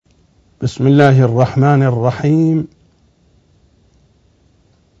بسم الله الرحمن الرحيم.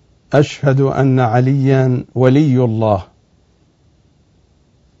 أشهد أن عليا ولي الله،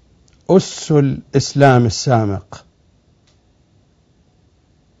 أس الإسلام السامق،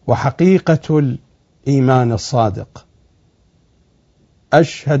 وحقيقة الإيمان الصادق.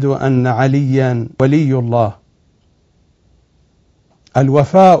 أشهد أن عليا ولي الله،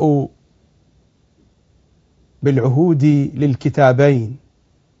 الوفاء بالعهود للكتابين،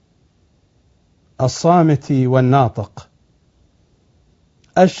 الصامت والناطق.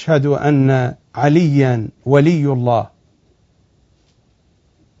 أشهد أن عليا ولي الله،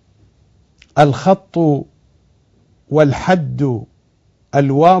 الخط والحد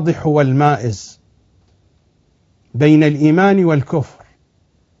الواضح والمائز بين الإيمان والكفر،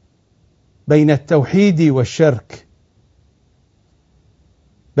 بين التوحيد والشرك،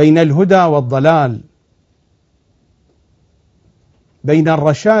 بين الهدى والضلال، بين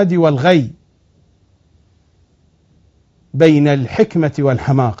الرشاد والغي، بين الحكمة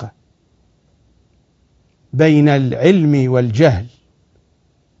والحماقة، بين العلم والجهل.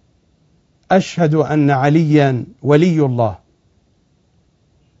 أشهد أن عليا ولي الله،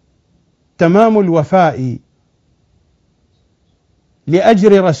 تمام الوفاء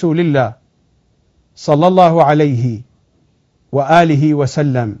لأجر رسول الله صلى الله عليه وآله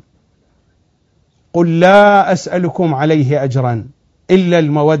وسلم. قل لا أسألكم عليه أجرا إلا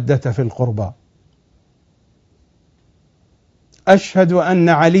المودة في القربى. أشهد أن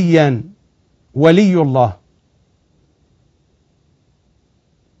عليا ولي الله،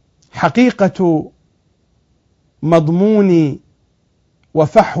 حقيقة مضمون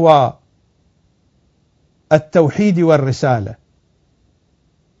وفحوى التوحيد والرسالة،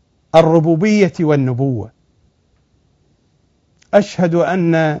 الربوبية والنبوة. أشهد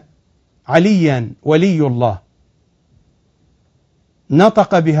أن عليا ولي الله،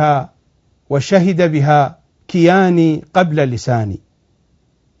 نطق بها وشهد بها كياني قبل لساني.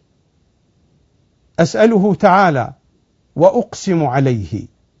 أسأله تعالى وأقسم عليه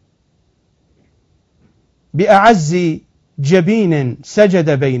بأعز جبين سجد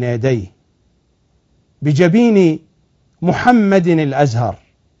بين يديه، بجبين محمد الأزهر.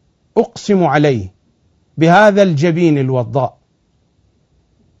 أقسم عليه بهذا الجبين الوضاء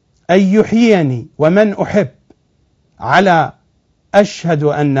أن يحييني ومن أحب على أشهد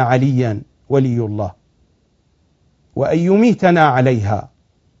أن عليا ولي الله، وأن يميتنا عليها،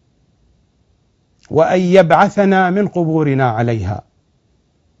 وأن يبعثنا من قبورنا عليها،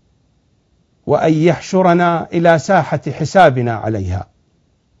 وأن يحشرنا إلى ساحة حسابنا عليها.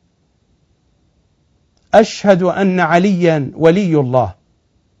 أشهد أن عليا ولي الله،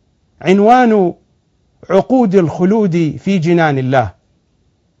 عنوان عقود الخلود في جنان الله.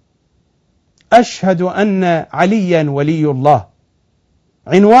 أشهد أن عليا ولي الله،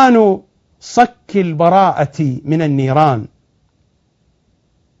 عنوان صك البراءة من النيران.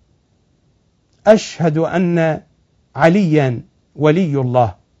 أشهد أن عليا ولي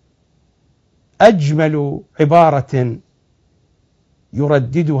الله، أجمل عبارة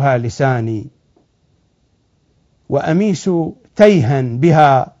يرددها لساني وأميس تيها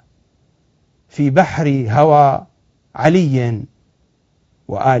بها في بحر هوى علي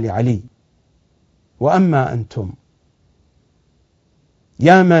وآل علي. وأما أنتم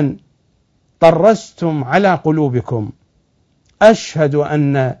يا من طرستم على قلوبكم، أشهد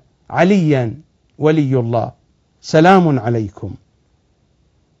أن عليا ولي الله، سلام عليكم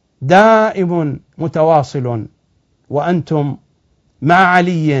دائم متواصل، وأنتم مع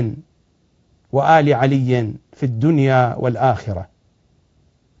علي وآل علي في الدنيا والآخرة.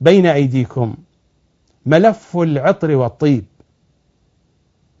 بين أيديكم ملف العطر والطيب،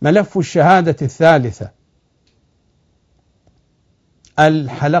 ملف الشهادة الثالثة،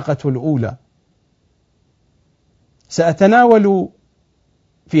 الحلقة الأولى. سأتناول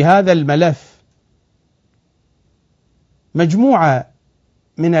في هذا الملف مجموعة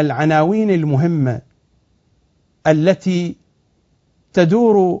من العناوين المهمة التي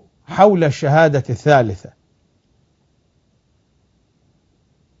تدور حول الشهادة الثالثة.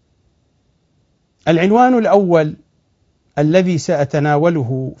 العنوان الأول الذي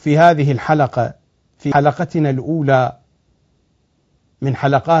سأتناوله في هذه الحلقة، في حلقتنا الأولى من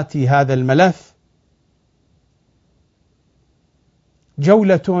حلقات هذا الملف،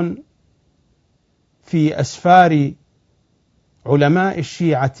 جولة في أسفار علماء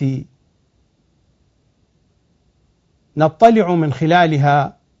الشيعة نطلع من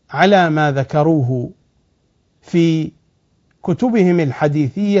خلالها على ما ذكروه في كتبهم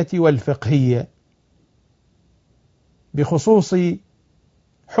الحديثية والفقهية بخصوص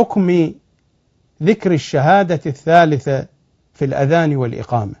حكم ذكر الشهادة الثالثة في الأذان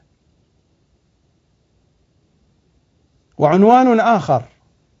والإقامة. وعنوان آخر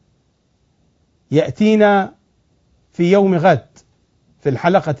يأتينا في يوم غد في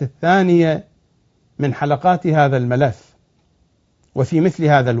الحلقة الثانية من حلقات هذا الملف وفي مثل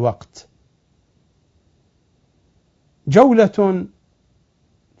هذا الوقت، جولة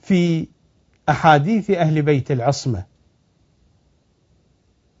في أحاديث أهل بيت العصمة.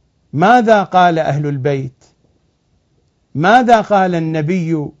 ماذا قال أهل البيت؟ ماذا قال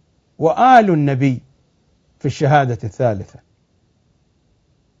النبي وآل النبي في الشهادة الثالثة؟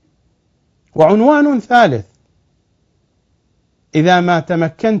 وعنوان ثالث إذا ما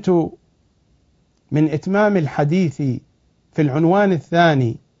تمكنت من إتمام الحديث في العنوان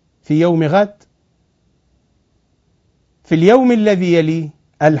الثاني في يوم غد، في اليوم الذي يليه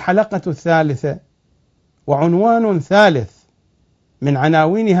الحلقة الثالثة، وعنوان ثالث من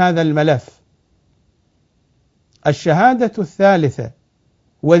عناوين هذا الملف الشهادة الثالثة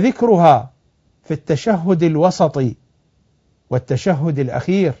وذكرها في التشهد الوسطي والتشهد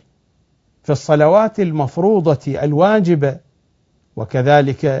الأخير في الصلوات المفروضة الواجبة،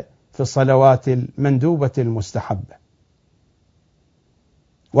 وكذلك في الصلوات المندوبة المستحبة.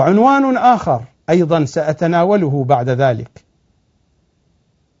 وعنوان آخر أيضا سأتناوله بعد ذلك،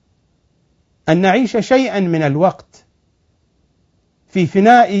 أن نعيش شيئا من الوقت في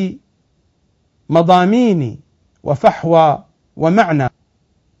فناء مضامين وفحوى ومعنى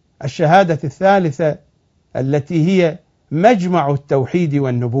الشهادة الثالثة التي هي مجمع التوحيد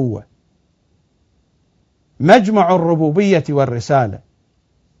والنبوة، مجمع الربوبية والرسالة.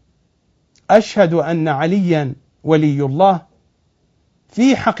 أشهد أن عليا ولي الله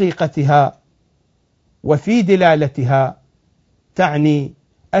في حقيقتها وفي دلالتها تعني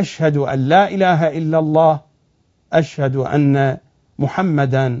أشهد أن لا إله إلا الله، أشهد أن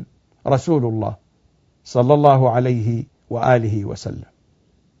محمدا رسول الله صلى الله عليه وآله وسلم.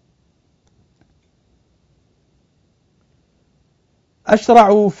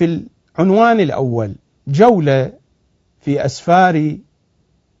 أشرع في العنوان الأول جولة في أسفار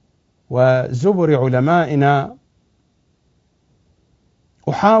وزبر علمائنا،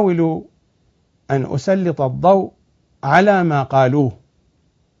 أحاول أن أسلط الضوء على ما قالوه،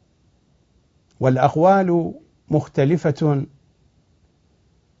 والأقوال مختلفة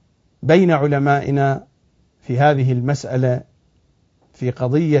بين علمائنا في هذه المسألة في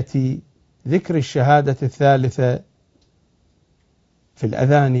قضية ذكر الشهادة الثالثة في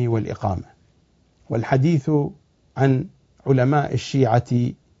الأذان والإقامة، والحديث عن علماء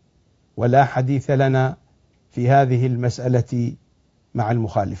الشيعة ولا حديث لنا في هذه المسألة مع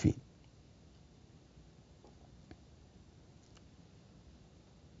المخالفين.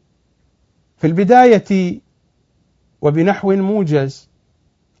 في البداية وبنحو موجز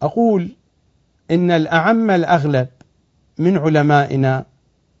أقول إن الأعم الأغلب من علمائنا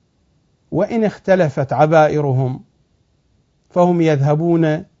وإن اختلفت عبائرهم فهم يذهبون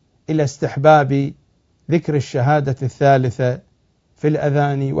إلى استحباب ذكر الشهادة الثالثة في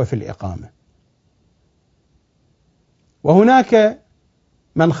الأذان وفي الإقامة، وهناك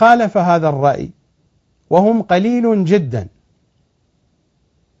من خالف هذا الرأي وهم قليل جدا.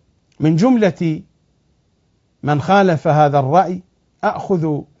 من جملة من خالف هذا الرأي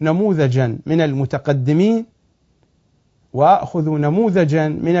أخذ نموذجا من المتقدمين وأخذ نموذجا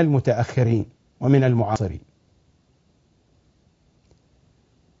من المتأخرين ومن المعاصرين.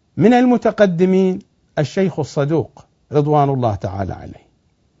 من المتقدمين الشيخ الصدوق رضوان الله تعالى عليه،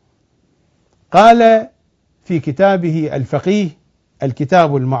 قال في كتابه الفقيه،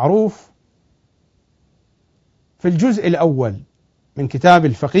 الكتاب المعروف، في الجزء الأول من كتاب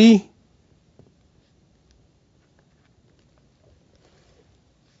الفقيه،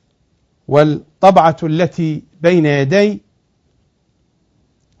 والطبعة التي بين يدي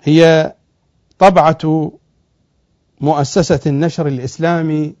هي طبعة مؤسسة النشر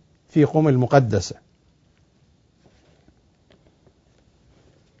الإسلامي في قم المقدسة،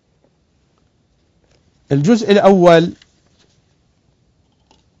 الجزء الأول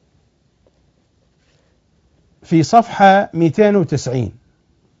في صفحة 290،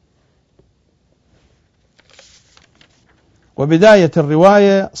 وبداية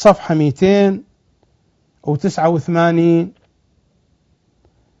الرواية صفحة 289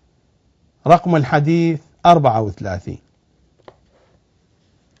 رقم الحديث 34.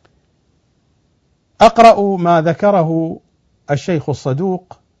 أقرأ ما ذكره الشيخ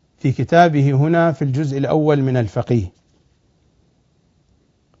الصدوق في كتابه هنا في الجزء الأول من الفقيه.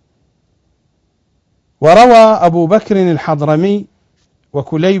 وروى أبو بكر الحضرمي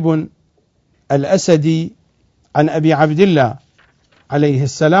وكليب الأسدي عن أبي عبد الله عليه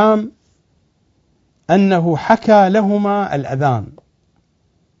السلام أنه حكى لهما الأذان،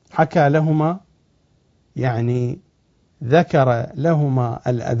 حكى لهما يعني ذكر لهما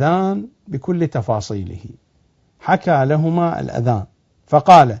الأذان بكل تفاصيله، حكى لهما الأذان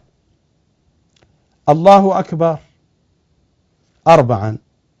فقال: الله أكبر 4،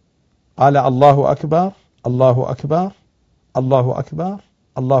 قال: الله أكبر، الله أكبر، الله أكبر،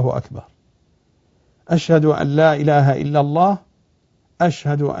 الله أكبر، أشهد أن لا إله إلا الله،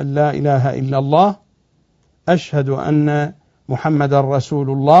 أشهد أن لا إله إلا الله، أشهد أن محمد رسول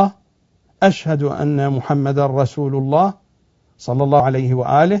الله، أشهد أن محمد رسول الله صلى الله عليه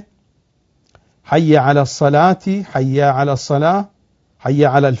وآله، حي على الصلاة، حي على الصلاة، حي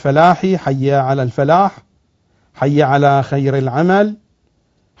على الفلاح، حي على الفلاح، حي على خير العمل،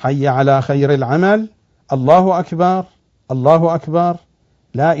 حي على خير العمل، الله أكبر، الله أكبر،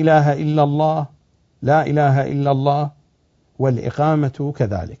 لا إله إلا الله، لا إله إلا الله، والإقامة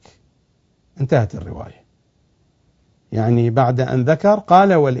كذلك. انتهت الرواية. يعني بعد أن ذكر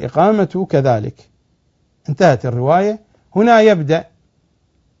قال: والإقامة كذلك. انتهت الرواية. هنا يبدأ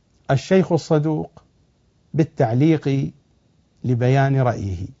الشيخ الصدوق بالتعليق لبيان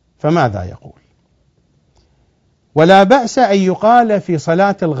رأيه، فماذا يقول؟ ولا بأس أن يقال في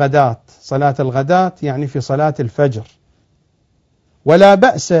صلاة الغداة، صلاة الغداة يعني في صلاة الفجر، ولا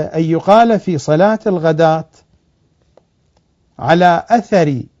بأس أن يقال في صلاة الغداة على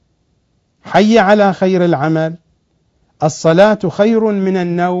أثر حي على خير العمل: الصلاة خير من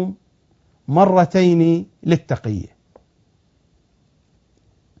النوم، مرتين للتقية.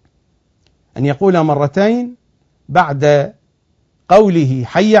 أن يقول مرتين بعد قوله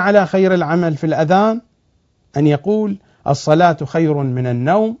حي على خير العمل في الأذان، أن يقول الصلاة خير من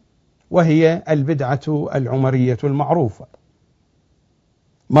النوم، وهي البدعة العمرية المعروفة،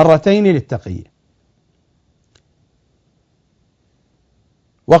 مرتين للتقية.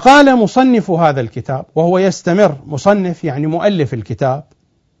 وقال مصنف هذا الكتاب، وهو يستمر، مصنف يعني مؤلف الكتاب: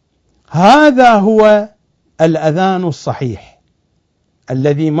 هذا هو الأذان الصحيح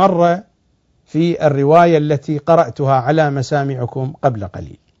الذي مر في الرواية التي قرأتها على مسامعكم قبل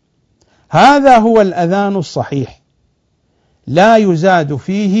قليل. هذا هو الأذان الصحيح، لا يزاد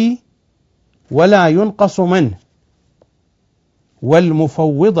فيه ولا ينقص منه.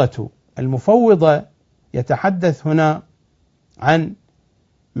 والمفوضة، المفوضة يتحدث هنا عن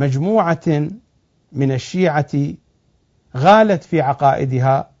مجموعة من الشيعة غالت في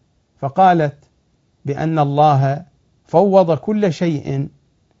عقائدها، فقالت بأن الله فوض كل شيء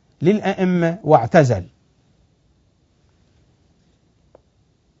للأئمة واعتزل.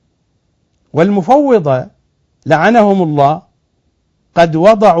 والمفوضة لعنهم الله قد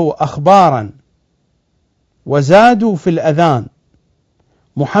وضعوا أخبارا وزادوا في الأذان: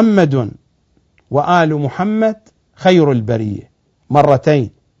 محمد وآل محمد خير البرية، مرتين.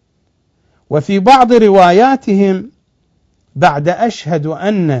 وفي بعض رواياتهم بعد أشهد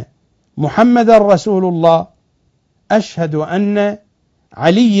أن محمد رسول الله أشهد أن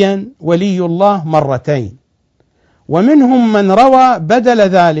عليا ولي الله، مرتين. ومنهم من روى بدل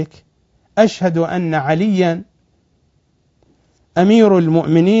ذلك: أشهد أن عليا أمير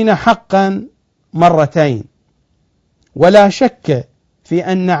المؤمنين حقا، مرتين. ولا شك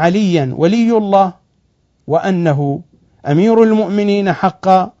في أن عليا ولي الله، وأنه أمير المؤمنين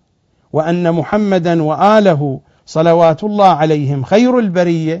حقا، وأن محمدا وآله صلوات الله عليهم خير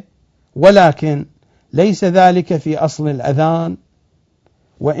البرية، ولكن ليس ذلك في أصل الأذان،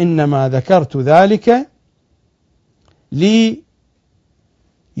 وإنما ذكرت ذلك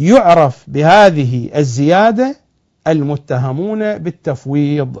ليعرف بهذه الزيادة المتهمون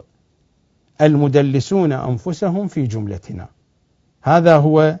بالتفويض، المدلسون أنفسهم في جملتنا. هذا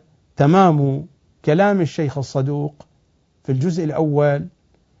هو تمام كلام الشيخ الصدوق في الجزء الأول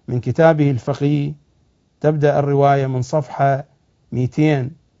من كتابه الفقيه. تبدأ الرواية من صفحة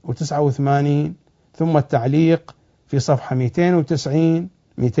 289، ثم التعليق في صفحة 290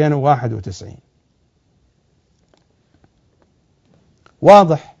 291.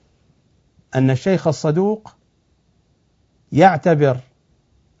 واضح أن الشيخ الصدوق يعتبر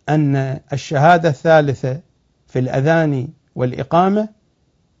أن الشهادة الثالثة في الأذان والإقامة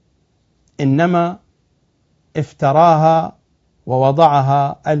إنما افتراها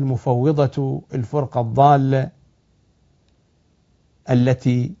ووضعها المفوضة الفرقة الضالة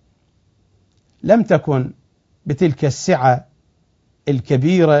التي لم تكن بتلك السعة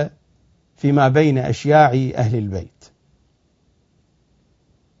الكبيرة فيما بين أشياع أهل البيت.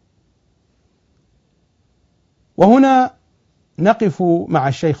 وهنا نقف مع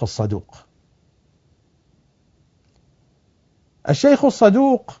الشيخ الصدوق. الشيخ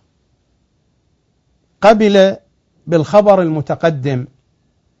الصدوق قبل بالخبر المتقدم،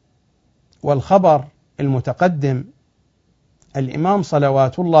 والخبر المتقدم الإمام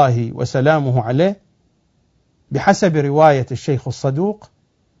صلوات الله وسلامه عليه بحسب رواية الشيخ الصدوق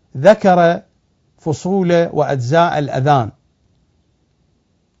ذكر فصول وأجزاء الأذان،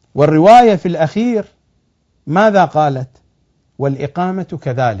 والرواية في الأخير ماذا قالت؟ والإقامة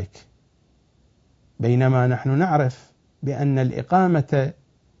كذلك، بينما نحن نعرف بأن الإقامة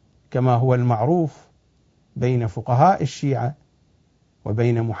كما هو المعروف بين فقهاء الشيعة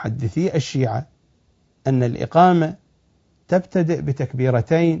وبين محدثي الشيعة أن الإقامة تبتدئ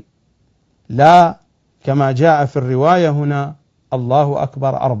بتكبيرتين، لا كما جاء في الرواية هنا الله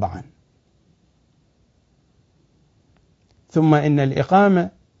أكبر 4. ثم إن الإقامة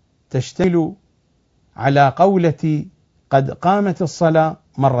تشتمل على قولة قد قامت الصلاة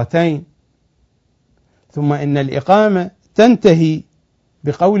 2 ثم إن الإقامة تنتهي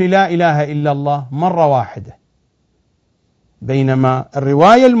بقول لا إله إلا الله 1 بينما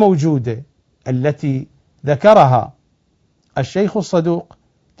الرواية الموجودة التي ذكرها الشيخ الصدوق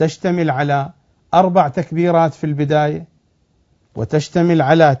تشتمل على 4 تكبيرات في البداية، وتشتمل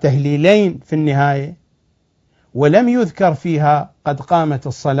على تهليلين في النهاية، ولم يذكر فيها قد قامت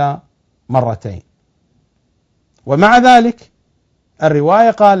الصلاة 2. ومع ذلك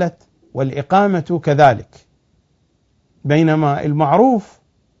الرواية قالت والإقامة كذلك، بينما المعروف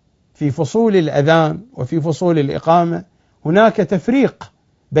في فصول الأذان وفي فصول الإقامة هناك تفريق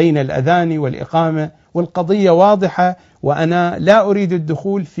بين الأذان والإقامة، والقضية واضحة، وأنا لا أريد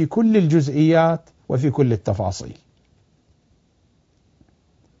الدخول في كل الجزئيات وفي كل التفاصيل.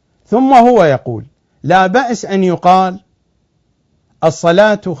 ثم هو يقول لا بأس أن يقال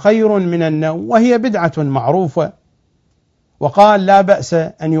الصلاة خير من النوم، وهي بدعة معروفة، وقال لا بأس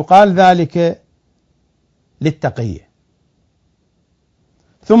أن يقال ذلك للتقية.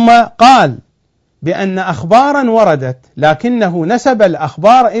 ثم قال بأن أخبارا وردت لكنه نسب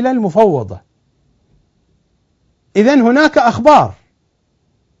الأخبار إلى المفوضة. إذن هناك أخبار،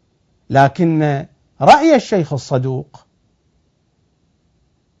 لكن رأي الشيخ الصدوق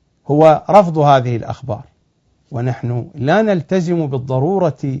هو رفض هذه الأخبار، ونحن لا نلتزم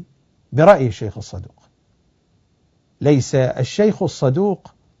بالضرورة برأي الشيخ الصدوق. ليس الشيخ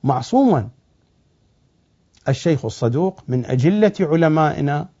الصدوق معصوما، الشيخ الصدوق من أجلة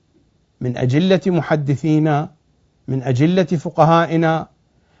علمائنا، من أجلة محدثينا، من أجلة فقهائنا،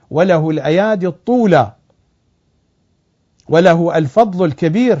 وله الأيادي الطولى، وله الفضل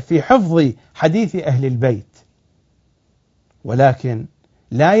الكبير في حفظ حديث أهل البيت، ولكن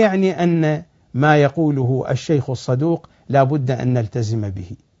لا يعني أن ما يقوله الشيخ الصدوق لا بد أن نلتزم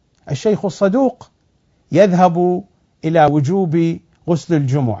به. الشيخ الصدوق يذهب إلى وجوب غسل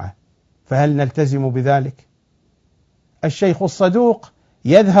الجمعة، فهل نلتزم بذلك؟ الشيخ الصدوق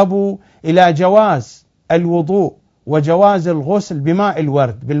يذهب إلى جواز الوضوء وجواز الغسل بماء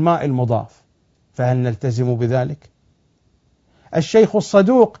الورد بالماء المضاف، فهل نلتزم بذلك؟ الشيخ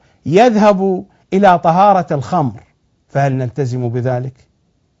الصدوق يذهب إلى طهارة الخمر، فهل نلتزم بذلك؟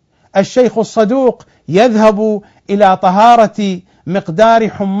 الشيخ الصدوق يذهب إلى طهارة مقدار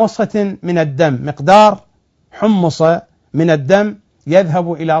حمصة من الدم، مقدار حمصة من الدم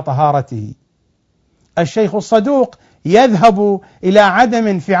يذهب إلى طهارته. الشيخ الصدوق يذهب إلى عدم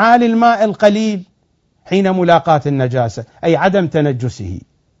انفعال الماء القليل حين ملاقاة النجاسة، أي عدم تنجسه،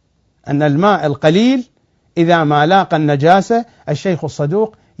 أن الماء القليل إذا ما لاقى النجاسة الشيخ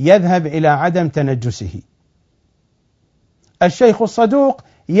الصدوق يذهب إلى عدم تنجسه. الشيخ الصدوق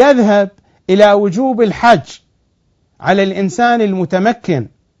يذهب إلى وجوب الحج على الإنسان المتمكن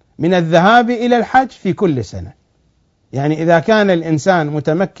من الذهاب إلى الحج في كل سنة، يعني إذا كان الإنسان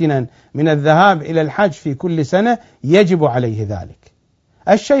متمكنا من الذهاب إلى الحج في كل سنة يجب عليه ذلك.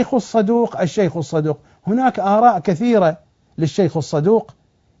 الشيخ الصدوق هناك آراء كثيرة للشيخ الصدوق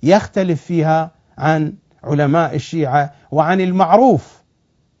يختلف فيها عن علماء الشيعة وعن المعروف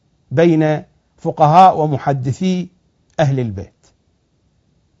بين فقهاء ومحدثي أهل البيت،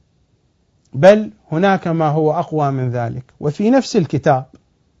 بل هناك ما هو أقوى من ذلك. وفي نفس الكتاب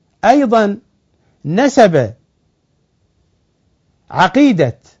أيضا نسب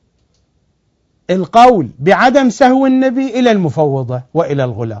عقيدة القول بعدم سهو النبي إلى المفوضة وإلى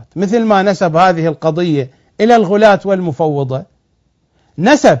الغلاة، مثل ما نسب هذه القضية إلى الغلاة والمفوضة،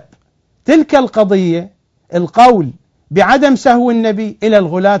 نسب تلك القضية القول بعدم سهو النبي إلى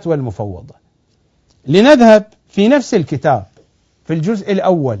الغلاة والمفوضة. لنذهب في نفس الكتاب في الجزء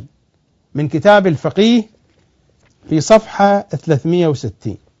الأول من كتاب الفقيه في صفحة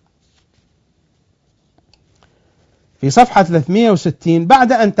 360. في صفحة 360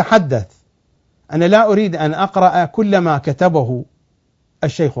 بعد أن تحدث، أنا لا أريد أن أقرأ كل ما كتبه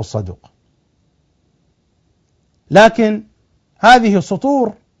الشيخ الصدوق، لكن هذه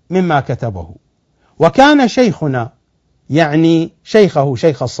سطور مما كتبه. وكان شيخنا، يعني شيخه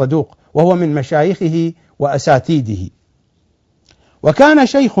شيخ الصدوق وهو من مشايخه وأساتيده. وكان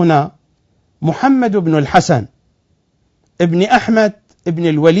شيخنا محمد بن الحسن ابن أحمد ابن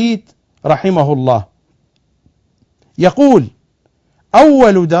الوليد رحمه الله يقول: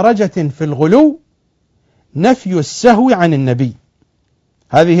 أول درجة في الغلو نفي السهو عن النبي.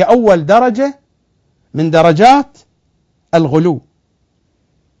 هذه أول درجة من درجات الغلو،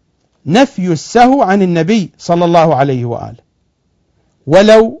 نفي السهو عن النبي صلى الله عليه وآله.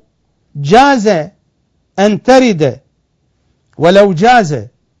 ولو جاز أن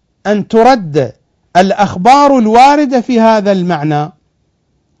ترد الأخبار الواردة في هذا المعنى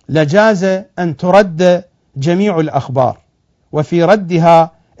لجاز أن ترد جميع الأخبار، وفي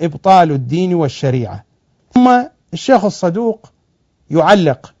ردها إبطال الدين والشريعة. ثم الشيخ الصدوق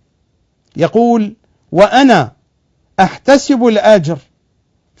يعلق يقول: وأنا أحتسب الأجر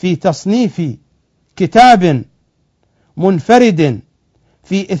في تصنيف كتاب منفرد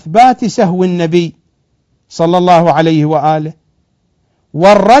في إثبات سهو النبي صلى الله عليه وآله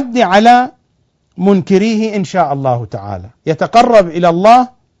والرد على منكريه إن شاء الله تعالى. يتقرب إلى الله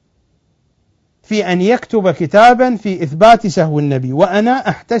في أن يكتب كتابا في إثبات سهو النبي، وأنا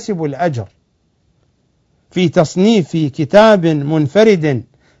أحتسب الأجر في تصنيف كتاب منفرد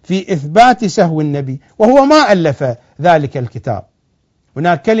في إثبات سهو النبي، وهو ما ألف ذلك الكتاب.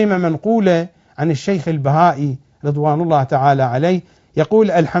 هناك كلمة منقولة عن الشيخ البهائي رضوان الله تعالى عليه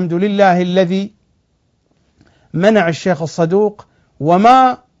يقول: الحمد لله الذي منع الشيخ الصدوق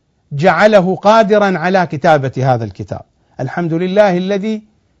وما جعله قادرا على كتابة هذا الكتاب. الحمد لله الذي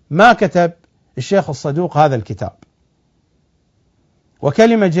ما كتب الشيخ الصدوق هذا الكتاب.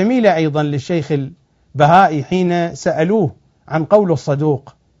 وكلمة جميلة أيضا للشيخ البهائي حين سألوه عن قول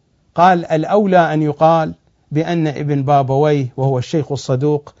الصدوق، قال: الأولى أن يقال بأن ابن بابويه، وهو الشيخ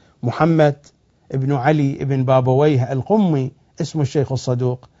الصدوق محمد ابن علي ابن بابويه القمي اسم الشيخ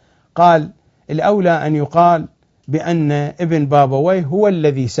الصدوق، قال: الأولى أن يقال بأن ابن بابويه هو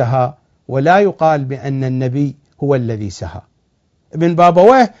الذي سهى، ولا يقال بأن النبي هو الذي سهى. ابن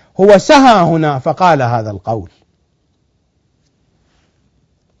بابويه هو سهى هنا فقال هذا القول.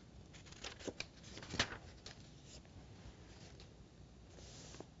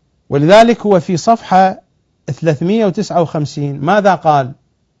 ولذلك هو في صفحة 359 ماذا قال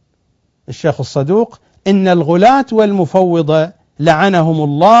الشيخ الصدوق؟ إن الغلاة والمفوضة لعنهم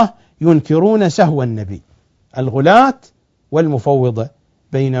الله ينكرون سهو النبي. الغلاة والمفوضة،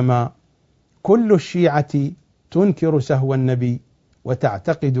 بينما كل الشيعة تنكر سهو النبي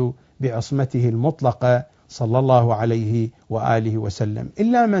وتعتقد بعصمته المطلقة صلى الله عليه وآله وسلم،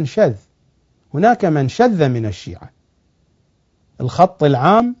 إلا من شذ. هناك من شذ من الشيعة. الخط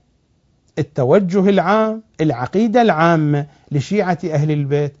العام، التوجه العام، العقيدة العامة لشيعة أهل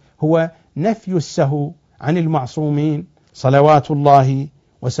البيت هو نفي السهو عن المعصومين صلوات الله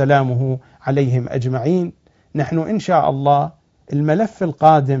وسلامه عليهم أجمعين. نحن إن شاء الله الملف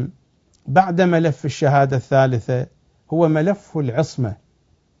القادم بعد ملف الشهادة الثالثة هو ملف العصمة،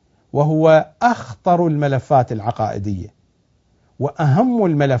 وهو أخطر الملفات العقائدية وأهم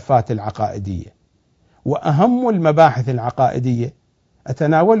الملفات العقائدية وأهم المباحث العقائدية.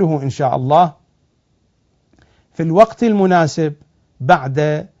 أتناوله إن شاء الله في الوقت المناسب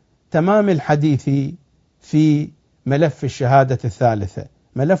بعد تمام الحديث في ملف الشهادة الثالثة.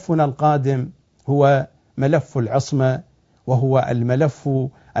 ملفنا القادم هو ملف العصمة، وهو الملف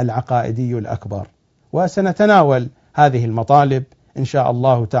العقائدي الأكبر، وسنتناول هذه المطالب إن شاء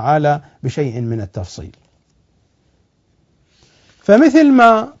الله تعالى بشيء من التفصيل. فمثل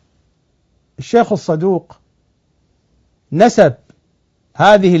ما الشيخ الصدوق نسب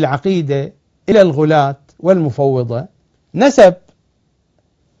هذه العقيدة إلى الغلاة والمفوضة، نسب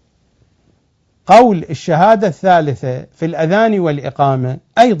قول الشهادة الثالثة في الأذان والإقامة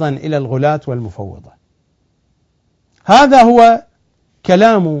أيضا إلى الغلاة والمفوضة. هذا هو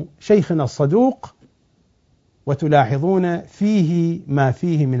كلام شيخنا الصدوق، وتلاحظون فيه ما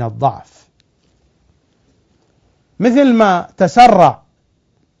فيه من الضعف. مثل ما تسرع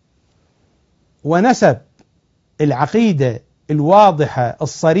ونسب العقيدة الواضحة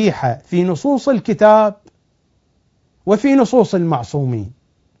الصريحة في نصوص الكتاب وفي نصوص المعصومين،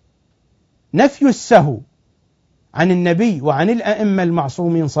 نفي السهو عن النبي وعن الأئمة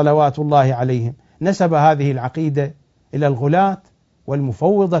المعصومين صلوات الله عليهم، نسب هذه العقيدة إلى الغلاة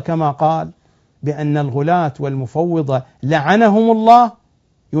والمفوضة، كما قال بأن الغلاة والمفوضة لعنهم الله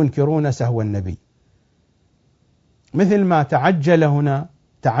ينكرون سهو النبي. مثل ما تعجل هنا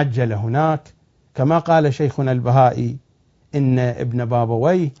تعجل هناك، كما قال شيخنا البهائي إن ابن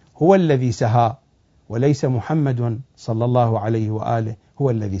بابويه هو الذي سهى وليس محمد صلى الله عليه وآله هو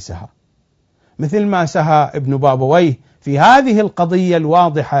الذي سهى. مثل ما سهى ابن بابويه في هذه القضية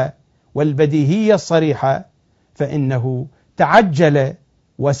الواضحة والبديهية الصريحة، فإنه تعجل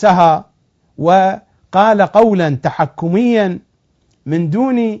وسهى وقال قولا تحكميا من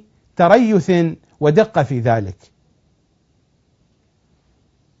دون تريث ودقة في ذلك.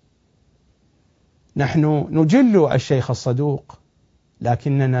 نحن نجل الشيخ الصدوق،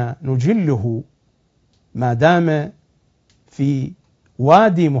 لكننا نجله ما دام في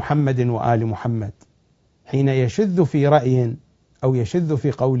وادي محمد وآل محمد. حين يشذ في رأي أو يشذ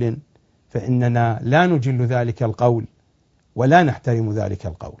في قول فإننا لا نجل ذلك القول ولا نحترم ذلك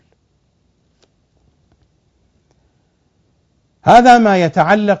القول. هذا ما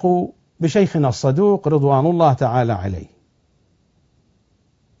يتعلق بشيخنا الصدوق رضوان الله تعالى عليه،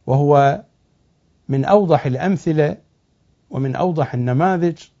 وهو من أوضح الأمثلة ومن أوضح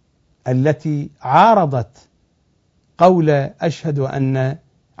النماذج التي عارضت قول أشهد أن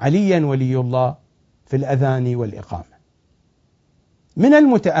عليا ولي الله في الأذان والإقامة. من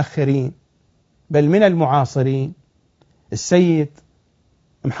المتأخرين بل من المعاصرين السيد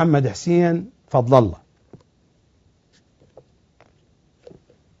محمد حسين فضل الله،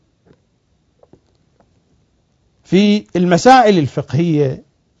 في المسائل الفقهية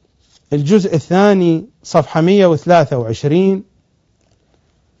الجزء الثاني صفحة 123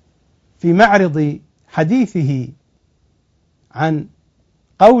 في معرض حديثه عن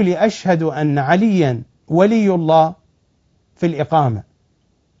قول أشهد أن عليا ولي الله في الإقامة،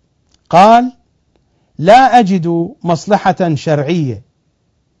 قال: لا أجد مصلحة شرعية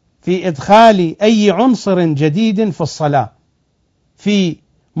في إدخال أي عنصر جديد في الصلاة في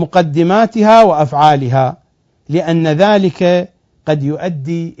مقدماتها وأفعالها، لأن ذلك قد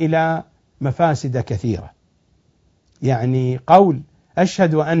يؤدي إلى مفاسد كثيرة. يعني قول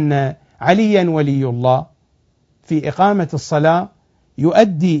أشهد أن عليا ولي الله في إقامة الصلاة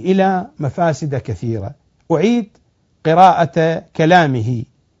يؤدي إلى مفاسد كثيرة. أعيد قراءة كلامه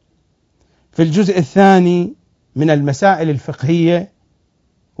في الجزء الثاني من المسائل الفقهية،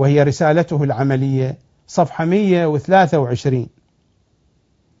 وهي رسالته العملية، صفحة 123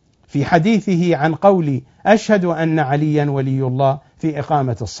 في حديثه عن قول أشهد أن عليا ولي الله في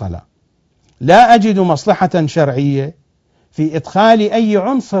إقامة الصلاة: لا أجد مصلحة شرعية في إدخال أي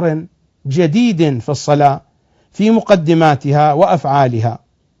عنصر جديد في الصلاة في مقدماتها وأفعالها،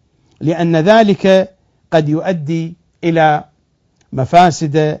 لأن ذلك قد يؤدي إلى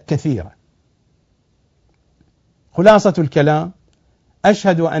مفاسد كثيرة. خلاصة الكلام: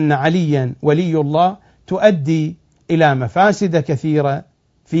 أشهد أن عليا ولي الله تؤدي إلى مفاسد كثيرة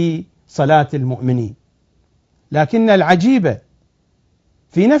في صلاة المؤمنين. لكن العجيب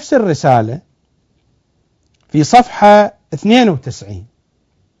في نفس الرسالة في صفحة 92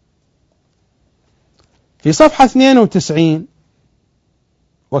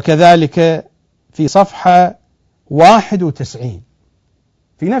 وكذلك في صفحة 91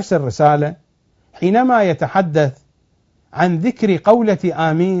 في نفس الرسالة، حينما يتحدث عن ذكر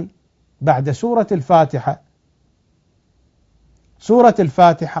قولة آمين بعد سورة الفاتحة. سورة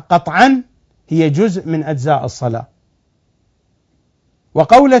الفاتحة قطعا هي جزء من أجزاء الصلاة،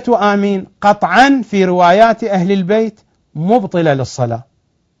 وقولة آمين قطعا في روايات أهل البيت مبطلة للصلاة.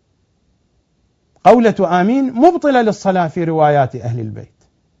 قولة آمين مبطلة للصلاة في روايات أهل البيت،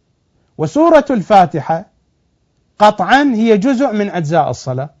 وسورة الفاتحة قطعا هي جزء من أجزاء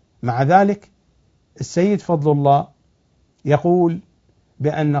الصلاة. مع ذلك السيد فضل الله يقول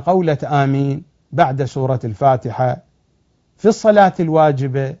بأن قولة آمين بعد سورة الفاتحة في الصلاة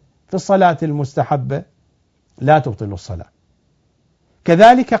الواجبة في الصلاة المستحبة لا تبطل الصلاة.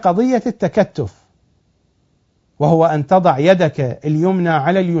 كذلك قضية التكتف، وهو أن تضع يدك اليمنى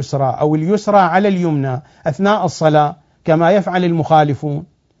على اليسرى أو اليسرى على اليمنى أثناء الصلاة كما يفعل المخالفون،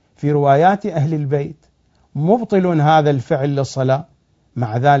 في روايات أهل البيت مبطل هذا الفعل للصلاة.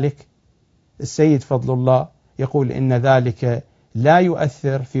 مع ذلك السيد فضل الله يقول إن ذلك لا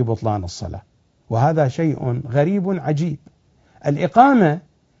يؤثر في بطلان الصلاة، وهذا شيء غريب عجيب. الإقامة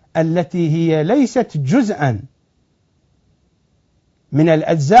التي هي ليست جزءا من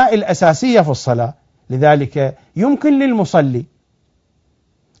الأجزاء الأساسية في الصلاة، لذلك يمكن للمصلي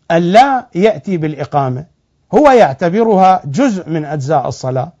أن لا يأتي بالإقامة، هو يعتبرها جزء من أجزاء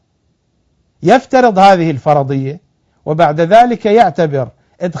الصلاة، يفترض هذه الفرضية، وبعد ذلك يعتبر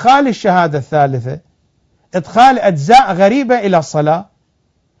إدخال الشهادة الثالثة إدخال أجزاء غريبة إلى الصلاة.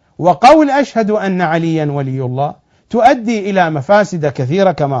 وقول أشهد أن عليا ولي الله تؤدي إلى مفاسد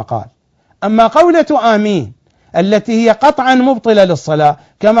كثيرة كما قال. أما قولة آمين التي هي قطعا مبطلة للصلاة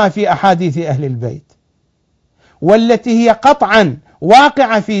كما في أحاديث أهل البيت، والتي هي قطعا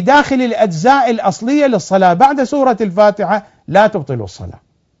واقعة في داخل الأجزاء الأصلية للصلاة بعد سورة الفاتحة، لا تبطل الصلاة.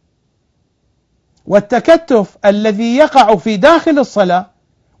 والتكتف الذي يقع في داخل الصلاة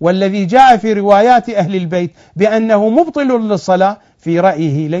والذي جاء في روايات أهل البيت بأنه مبطل للصلاة في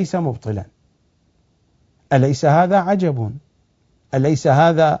رأيه ليس مبطلا. أليس هذا عجب؟ أليس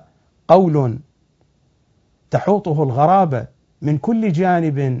هذا قول تحوطه الغرابة من كل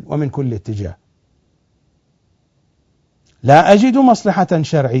جانب ومن كل اتجاه؟ لا أجد مصلحة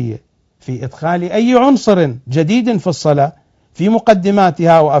شرعية في إدخال أي عنصر جديد في الصلاة في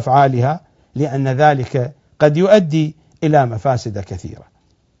مقدماتها وأفعالها، لأن ذلك قد يؤدي إلى مفاسد كثيرة.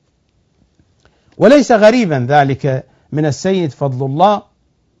 وليس غريبا ذلك من السيد فضل الله.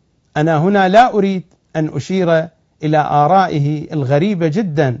 أنا هنا لا أريد أن أشير إلى آرائه الغريبة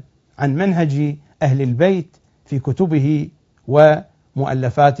جدا عن منهج أهل البيت في كتبه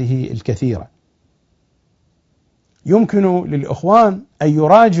ومؤلفاته الكثيرة. يمكن للإخوان أن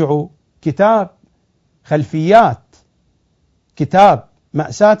يراجعوا كتاب خلفيات، كتاب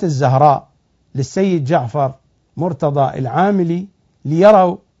مأساة الزهراء للسيد جعفر مرتضى العاملي،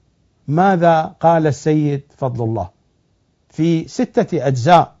 ليروا ماذا قال السيد فضل الله في 6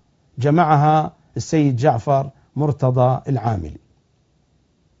 أجزاء جمعها السيد جعفر مرتضى العاملي.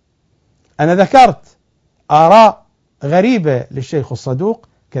 أنا ذكرت آراء غريبة للشيخ الصدوق،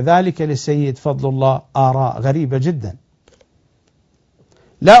 كذلك للسيد فضل الله آراء غريبة جدا،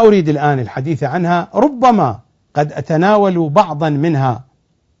 لا أريد الآن الحديث عنها، ربما قد أتناول بعضا منها،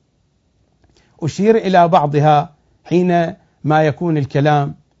 أشير إلى بعضها حين ما يكون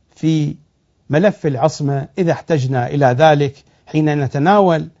الكلام في ملف العصمة إذا احتجنا إلى ذلك، حين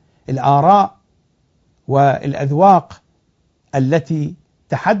نتناول الآراء والأذواق التي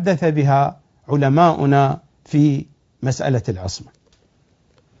تحدث بها علماؤنا في مسألة العصمة.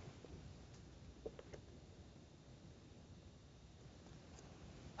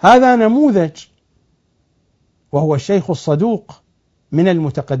 هذا نموذج وهو الشيخ الصدوق من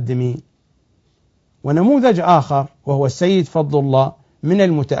المتقدمين، ونموذج آخر وهو السيد فضل الله من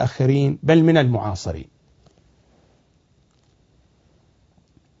المتأخرين بل من المعاصرين.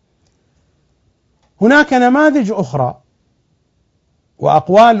 هناك نماذج أخرى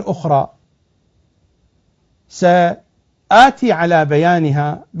وأقوال أخرى سآتي على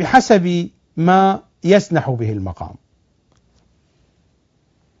بيانها بحسب ما يسنح به المقام.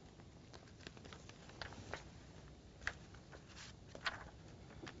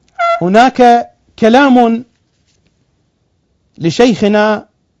 هناك كلام لشيخنا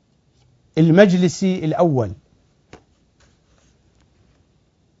المجلسي الأول،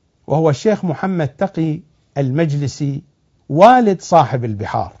 وهو الشيخ محمد تقي المجلسي والد صاحب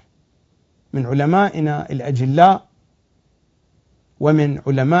البحار، من علمائنا الأجلاء ومن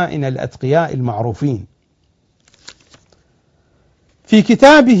علمائنا الأتقياء المعروفين. في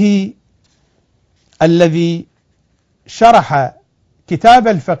كتابه الذي شرح كتاب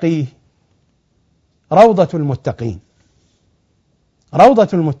الفقيه روضة المتقين، روضة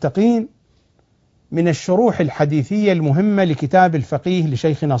المتقين من الشروح الحديثية المهمة لكتاب الفقيه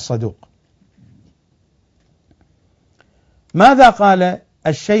لشيخنا الصدوق. ماذا قال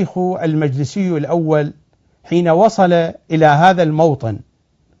الشيخ المجلسي الأول حين وصل إلى هذا الموطن،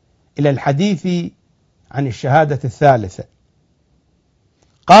 إلى الحديث عن الشهادة الثالثة؟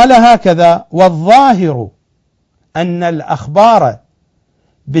 قال هكذا: والظاهر أن الأخبار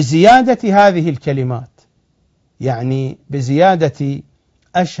بزيادة هذه الكلمات، يعني بزيادة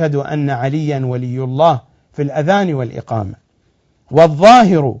أشهد أن عليا ولي الله في الأذان والإقامة،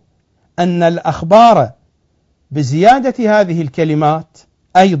 والظاهر أن الأخبار بزيادة هذه الكلمات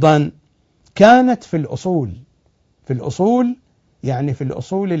أيضا كانت في الأصول، في الأصول يعني في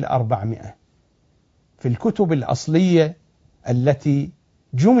الأصول 400، في الكتب الأصلية التي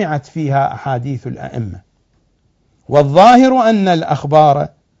جمعت فيها أحاديث الأئمة. والظاهر أن الأخبار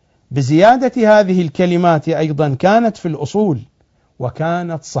بزيادة هذه الكلمات أيضا كانت في الأصول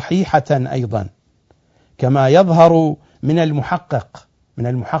وكانت صحيحة أيضا، كما يظهر من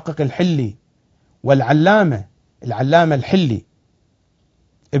المحقق الحلي والعلامة الحلي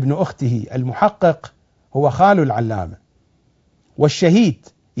ابن أخته المحقق هو خال العلامة، والشهيد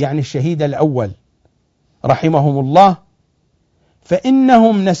يعني الشهيد الأول رحمهم الله،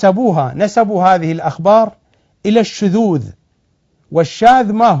 فإنهم نسبوا هذه الأخبار إلى الشذوذ.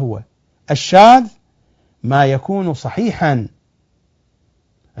 والشاذ ما هو؟ الشاذ ما يكون صحيحا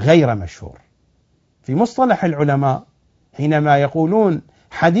غير مشهور. في مصطلح العلماء حينما يقولون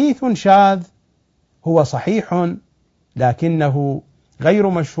حديث شاذ هو صحيح لكنه غير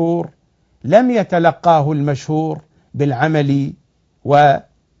مشهور، لم يتلقاه المشهور بالعمل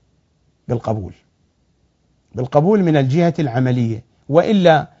وبالقبول، بالقبول من الجهة العملية،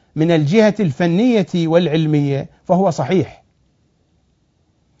 وإلا من الجهة الفنية والعلمية فهو صحيح.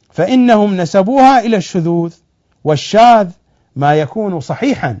 فإنهم نسبوها إلى الشذوذ، والشاذ ما يكون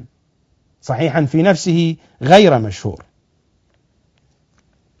صحيحا في نفسه غير مشهور.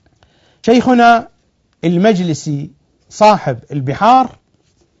 شيخنا المجلسي صاحب البحار،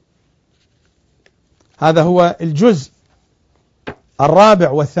 هذا هو الجزء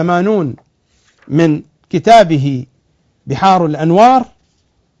 84 من كتابه بحار الأنوار،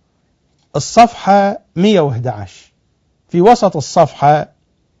 الصفحة 111. في وسط الصفحة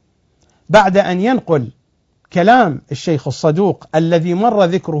بعد أن ينقل كلام الشيخ الصدوق الذي مر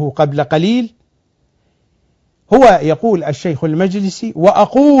ذكره قبل قليل، هو يقول الشيخ المجلسي: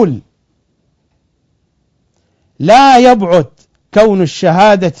 وأقول لا يبعد كون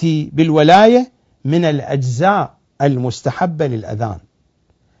الشهادة بالولاية من الأجزاء المستحبة للأذان.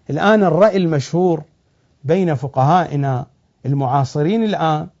 الآن الرأي المشهور بين فقهائنا المعاصرين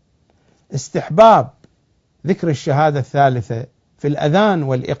الآن استحباب ذكر الشهادة الثالثة في الأذان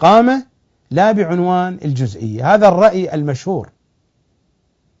والإقامة لا بعنوان الجزئية، هذا الرأي المشهور.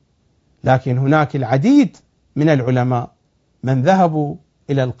 لكن هناك العديد من العلماء من ذهبوا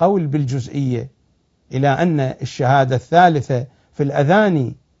إلى القول بالجزئية، إلى أن الشهادة الثالثة في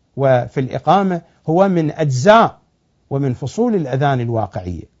الأذان وفي الإقامة هو من أجزاء ومن فصول الأذان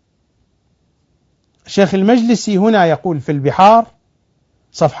الواقعية. الشيخ المجلسي هنا يقول في البحار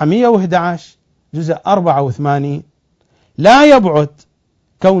صفحة 111 جزء 84: لا يبعد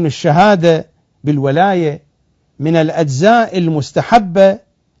كون الشهادة بالولاية من الأجزاء المستحبة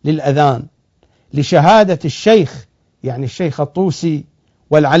للأذان لشهادة الشيخ، يعني الشيخ الطوسي،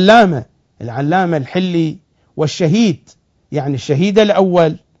 والعلامة العلامة الحلي، والشهيد يعني الشهيد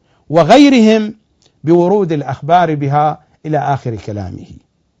الأول، وغيرهم بورود الأخبار بها إلى آخر كلامه.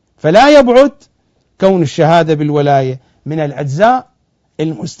 فلا يبعد كون الشهادة بالولاية من الأجزاء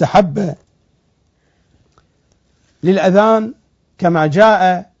المستحبة للأذان كما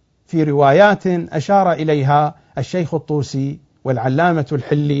جاء في روايات أشار إليها الشيخ الطوسي والعلامة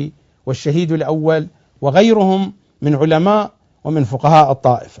الحلي والشهيد الأول وغيرهم من علماء ومن فقهاء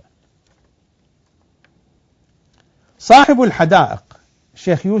الطائفة. صاحب الحدائق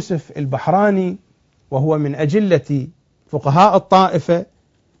الشيخ يوسف البحراني، وهو من أجلة فقهاء الطائفة،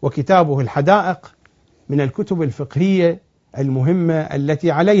 وكتابه الحدائق من الكتب الفقهية المهمة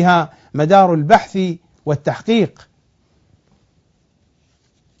التي عليها مدار البحث والتحقيق.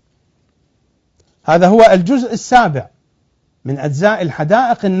 هذا هو الجزء 7 من أجزاء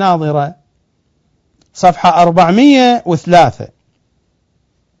الحدائق الناظرة، صفحة 403.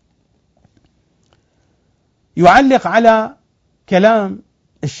 يعلق على كلام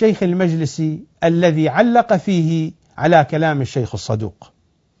الشيخ المجلسي الذي علق فيه على كلام الشيخ الصدوق.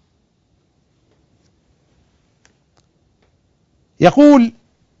 يقول: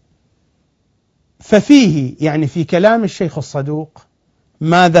 ففيه، يعني في كلام الشيخ الصدوق،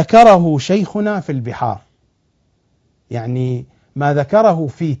 ما ذكره شيخنا في البحار، يعني ما ذكره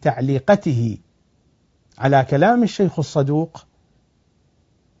في تعليقته على كلام الشيخ الصدوق.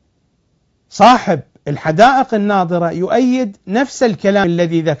 صاحب الحدائق الناظرة يؤيد نفس الكلام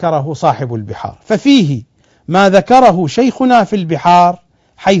الذي ذكره صاحب البحار. ففيه ما ذكره شيخنا في البحار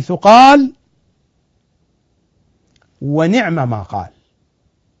حيث قال: ونعم ما قال.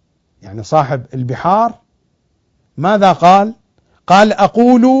 يعني صاحب البحار ماذا قال؟ قال: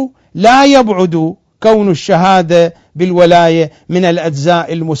 أقول لا يبعد كون الشهادة بالولاية من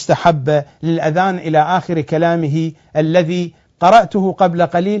الأجزاء المستحبة للأذان إلى آخر كلامه الذي قرأته قبل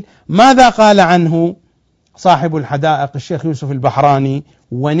قليل. ماذا قال عنه صاحب الحدائق الشيخ يوسف البحراني؟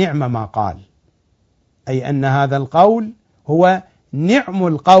 ونعم ما قال، أي أن هذا القول هو نعم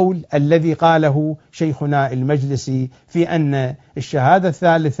القول الذي قاله شيخنا المجلسي في أن الشهادة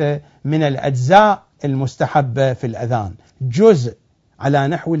الثالثة من الأجزاء المستحبة في الأذان، جزء على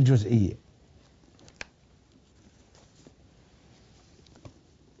نحو الجزئية.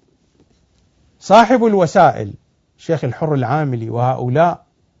 صاحب الوسائل الشيخ الحر العاملي، وهؤلاء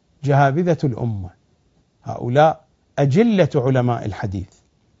جهابذة الأمة، هؤلاء أجلة علماء الحديث.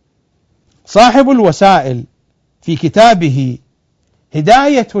 صاحب الوسائل في كتابه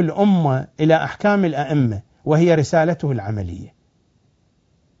هداية الأمة إلى أحكام الأئمة، وهي رسالته العملية،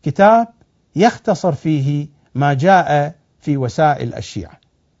 كتاب يختصر فيه ما جاء في وسائل الشيعة.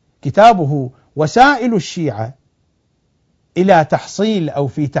 كتابه وسائل الشيعة إلى تحصيل أو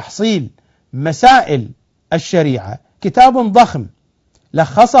في تحصيل مسائل الشريعة، كتاب ضخم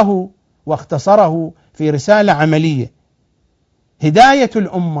لخصه واختصره في رسالة عملية، هداية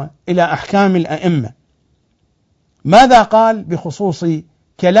الأمة إلى أحكام الأئمة. ماذا قال بخصوص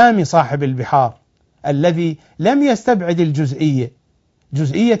كلام صاحب البحار الذي لم يستبعد الجزئية،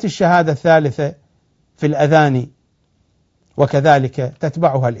 جزئية الشهادة الثالثة في الأذان وكذلك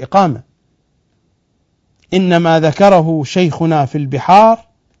تتبعها الإقامة؟ إنما ذكره شيخنا في البحار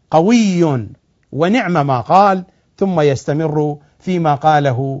قوي ونعم ما قال، ثم يستمر فيما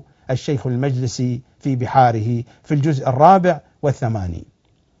قاله الشيخ المجلسي في بحاره في الجزء 84.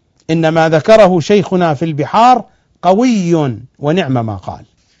 إنما ذكره شيخنا في البحار قوي ونعم ما قال.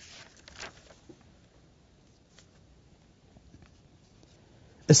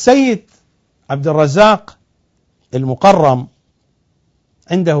 السيد عبد الرزاق المقرم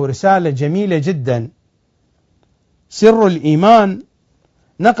عنده رسالة جميلة جدا، سر الإيمان،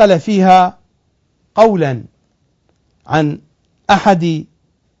 نقل فيها قولا عن أحد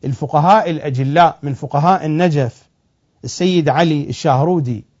الفقهاء الأجلاء من فقهاء النجف، السيد علي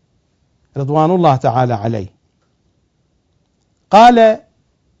الشاهرودي رضوان الله تعالى عليه. قال: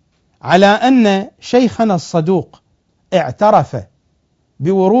 على أن شيخنا الصدوق اعترف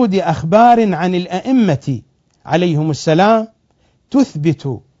بورود أخبار عن الأئمة عليهم السلام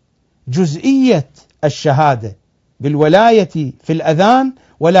تثبت جزئية الشهادة بالولاية في الأذان،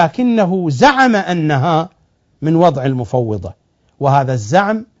 ولكنه زعم أنها من وضع المفوضة، وهذا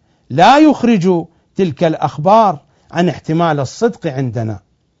الزعم لا يخرج تلك الأخبار عن احتمال الصدق عندنا،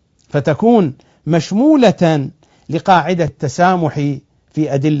 فتكون مشمولة لقاعدة التسامح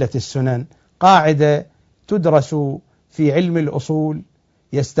في أدلة السنن، قاعدة تدرس في علم الأصول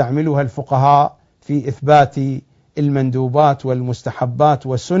يستعملها الفقهاء في إثبات المندوبات والمستحبات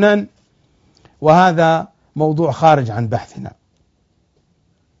والسنن، وهذا موضوع خارج عن بحثنا.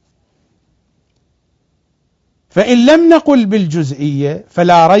 فإن لم نقل بالجزئية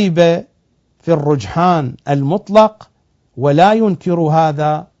فلا ريب في الرجحان المطلق، ولا ينكر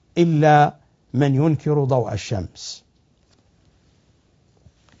هذا إلا من ينكر ضوء الشمس.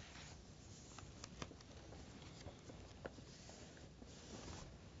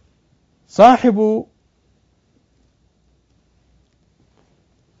 صاحب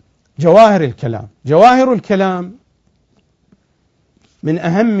جواهر الكلام، جواهر الكلام من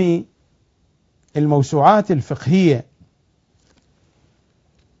أهم الموسوعات الفقهية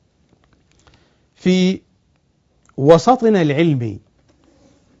في وسطنا العلمي،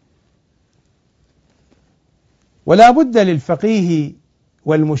 ولا بد للفقيه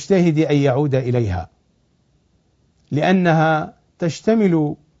والمجتهد أن يعود إليها، لأنها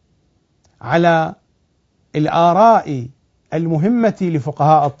تشتمل على الآراء المهمة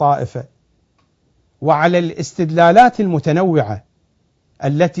لفقهاء الطائفة، وعلى الاستدلالات المتنوعة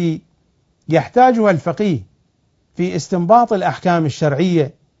التي يحتاجها الفقيه في استنباط الأحكام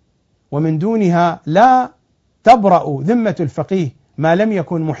الشرعية، ومن دونها لا تبرأ ذمة الفقيه ما لم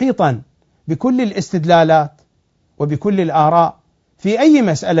يكن محيطا بكل الاستدلالات وبكل الآراء في أي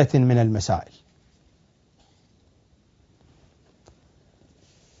مسألة من المسائل.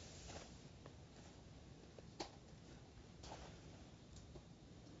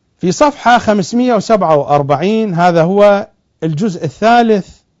 في صفحة 547، هذا هو الجزء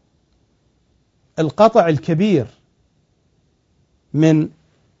الثالث، القطع الكبير من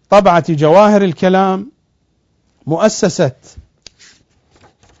طبعة جواهر الكلام، مؤسسة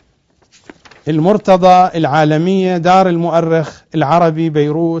المرتضى العالمية، دار المؤرخ العربي،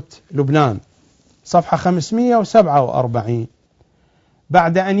 بيروت، لبنان، صفحة 547.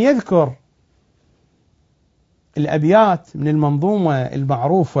 بعد أن يذكر الأبيات من المنظومة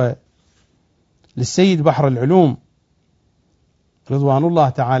المعروفة للسيد بحر العلوم رضوان الله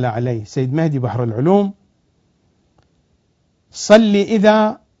تعالى عليه، سيد مهدي بحر العلوم: صل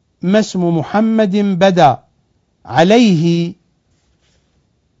إذا ما اسم محمد بدا عليه،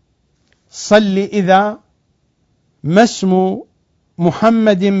 صل إذا ما اسم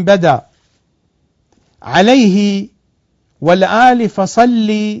محمد بدا عليه والآل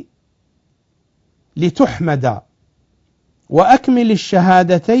فصل لتحمد، وأكمل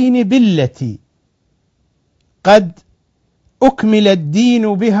الشهادتين بالتي قد أكمل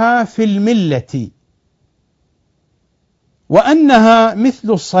الدين بها في الملة، وأنها مثل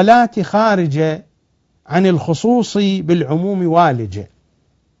الصلاة خارجة عن الخصوص بالعموم والجة.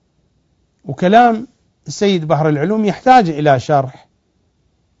 وكلام السيد بحر العلوم يحتاج إلى شرح،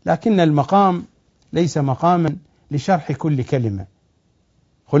 لكن المقام ليس مقاما لشرح كل كلمة.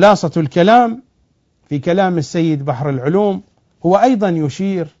 خلاصة الكلام في كلام السيد بحر العلوم هو أيضا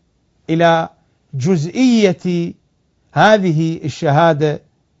يشير إلى جزئية هذه الشهادة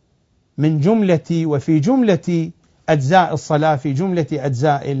من جملة وفي جملة أجزاء الصلاة، في جملة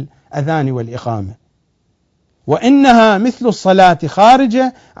أجزاء الأذان والإقامة، وإنها مثل الصلاة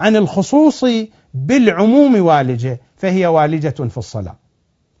خارجة عن الخصوص بالعموم والجة، فهي والجة في الصلاة،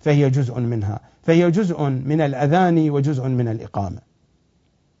 فهي جزء منها، فهي جزء من الأذان وجزء من الإقامة.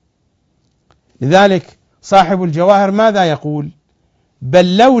 لذلك صاحب الجواهر ماذا يقول؟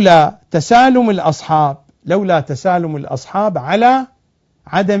 بل لولا تسالم الأصحاب لولا تسالم الأصحاب على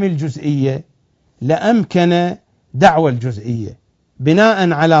عدم الجزئية لأمكن دعوى الجزئية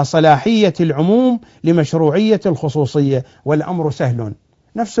بناء على صلاحية العموم لمشروعية الخصوصية، والأمر سهل.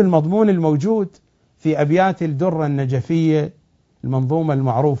 نفس المضمون الموجود في أبيات الدرة النجفية، المنظومة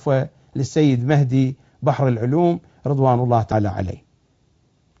المعروفة للسيد مهدي بحر العلوم رضوان الله تعالى عليه.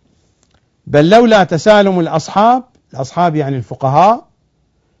 بل لولا تسالم الأصحاب يعني الفقهاء،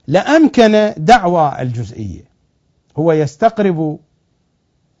 لأمكن دعوى الجزئية. هو يستقرب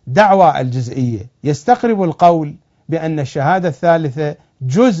دعوى الجزئية، يستقرب القول بأن الشهادة الثالثة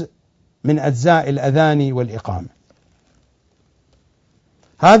جزء من أجزاء الأذان والإقامة.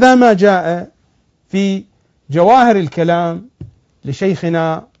 هذا ما جاء في جواهر الكلام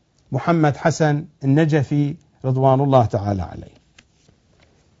لشيخنا محمد حسن النجفي رضوان الله تعالى عليه.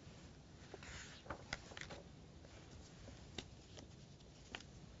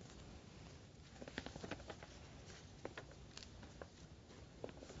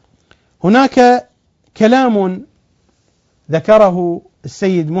 هناك كلام ذكره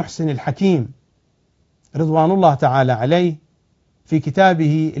السيد محسن الحكيم رضوان الله تعالى عليه في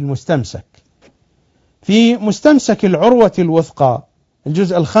كتابه المستمسك، في مستمسك العروة الوثقى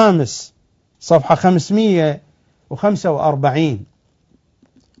الجزء الخامس صفحة 545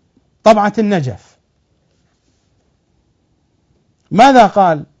 طبعة النجف. ماذا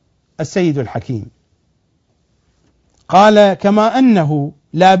قال السيد الحكيم؟ قال: كما أنه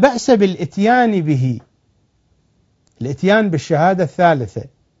لا بأس بالإتيان به، الإتيان بالشهادة الثالثة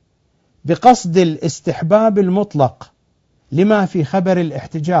بقصد الاستحباب المطلق لما في خبر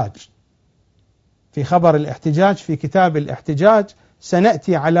الاحتجاج، في خبر الاحتجاج في كتاب الاحتجاج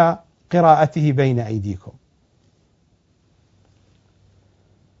سنأتي على قراءته بين أيديكم.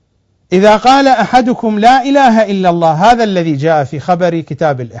 إذا قال أحدكم لا إله إلا الله، هذا الذي جاء في خبر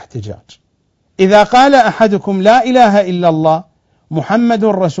كتاب الاحتجاج، إذا قال أحدكم لا إله إلا الله محمد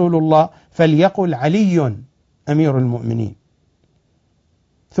رسول الله فليقل علي أمير المؤمنين.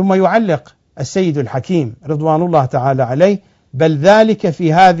 ثم يعلق السيد الحكيم رضوان الله تعالى عليه: بل ذلك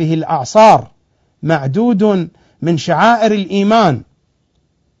في هذه الأعصار معدود من شعائر الإيمان،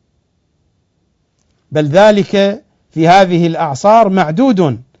 بل ذلك في هذه الأعصار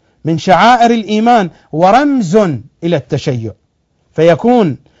معدود من شعائر الإيمان ورمز إلى التشيع،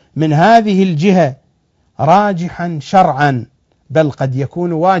 فيكون من هذه الجهة راجحا شرعا، بل قد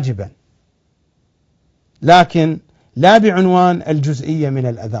يكون واجبا، لكن لا بعنوان الجزئية من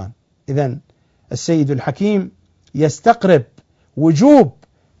الأذان. إذن السيد الحكيم يستقرب وجوب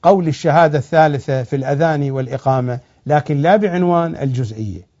قول الشهادة الثالثة في الأذان والإقامة، لكن لا بعنوان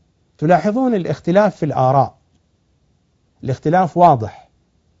الجزئية. تلاحظون الاختلاف في الآراء، الاختلاف واضح،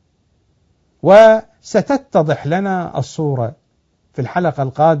 وستتضح لنا الصورة في الحلقة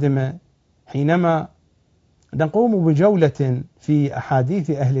القادمة حينما نقوم بجولة في أحاديث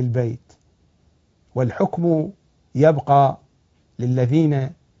أهل البيت، والحكم يبقى للذين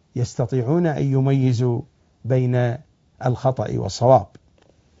يستطيعون أن يميزوا بين الخطأ والصواب.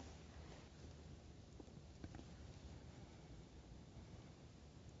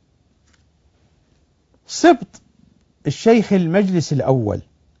 سبط الشيخ المجلس الأول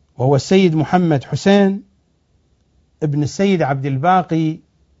وهو السيد محمد حسين ابن السيد عبد الباقي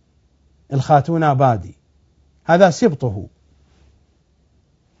الخاتونابادي، هذا سبطه،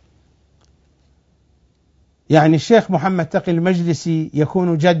 يعني الشيخ محمد تقي المجلسي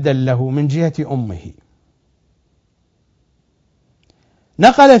يكون جدا له من جهة أمه.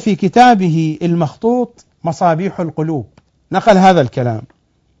 نقل في كتابه المخطوط مصابيح القلوب، نقل هذا الكلام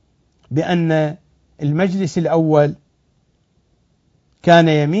بأن المجلس الأول كان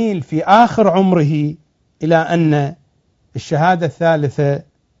يميل في آخر عمره إلى أن الشهادة الثالثة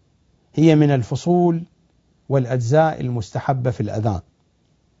هي من الفصول والأجزاء المستحبة في الأذان.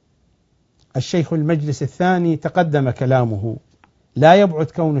 الشيخ المجلس الثاني تقدم كلامه، لا يبعد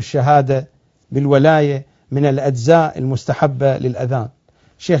كون الشهادة بالولاية من الأجزاء المستحبة للأذان.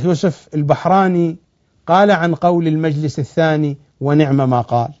 الشيخ يوسف البحراني قال عن قول المجلس الثاني ونعم ما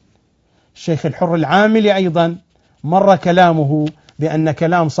قال. الشيخ الحر العاملي أيضا مر كلامه بأن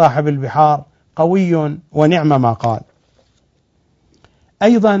كلام صاحب البحار قوي ونعم ما قال.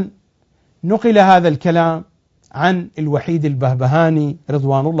 أيضا نقل هذا الكلام عن الوحيد البهبهاني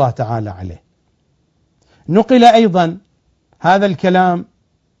رضوان الله تعالى عليه. نقل أيضا هذا الكلام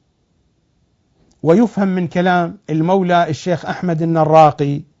ويفهم من كلام المولى الشيخ أحمد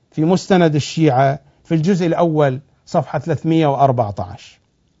النراقي في مستند الشيعة في الجزء الأول صفحة 314.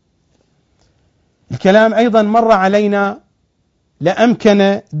 الكلام أيضا مر علينا: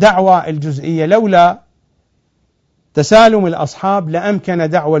 لأمكن دعوى الجزئية، لولا تسالم الأصحاب لأمكن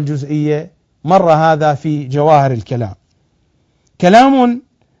دعوى الجزئية مر هذا في جواهر الكلام. كلام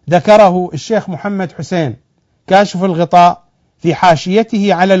ذكره الشيخ محمد حسين كاشف الغطاء في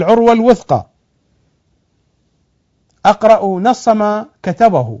حاشيته على العروة الوثقى. أقرأ نص ما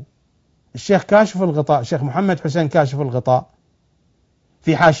كتبه الشيخ كاشف الغطاء، الشيخ محمد حسين كاشف الغطاء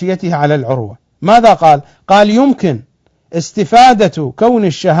في حاشيته على العروة. ماذا قال؟ قال: يمكن استفادة كون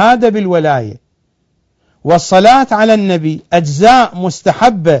الشهادة بالولاية والصلاة على النبي أجزاء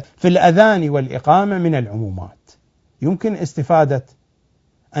مستحبة في الأذان والإقامة من العمومات. يمكن استفادة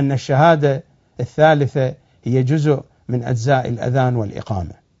أن الشهادة الثالثة هي جزء من أجزاء الأذان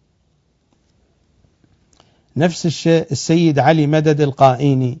والإقامة. نفس الشيء السيد علي مدد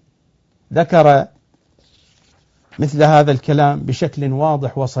القائيني ذكر مثل هذا الكلام بشكل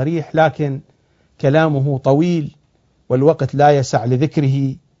واضح وصريح، لكن كلامه طويل والوقت لا يسع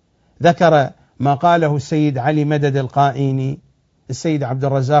لذكره. ذكر ما قاله السيد علي مدد القائيني السيد عبد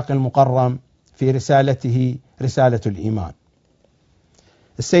الرزاق المقرم في رسالته رسالة الإيمان.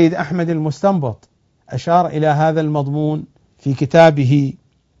 السيد أحمد المستنبط أشار إلى هذا المضمون في كتابه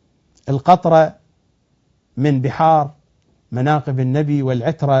القطرة من بحار مناقب النبي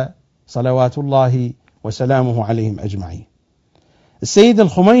والعترة صلوات الله وسلامه عليهم أجمعين. السيد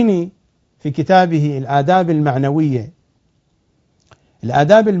الخميني في كتابه الآداب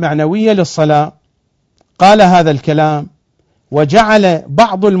المعنوية للصلاة قال هذا الكلام: وجعل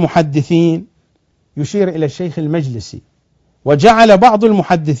بعض المحدثين، يشير إلى الشيخ المجلسي، وجعل بعض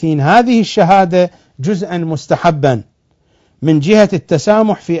المحدثين هذه الشهادة جزءا مستحبا من جهة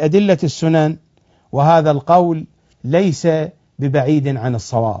التسامح في أدلة السنن، وهذا القول ليس ببعيد عن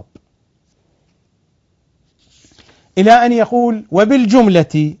الصواب، إلى أن يقول: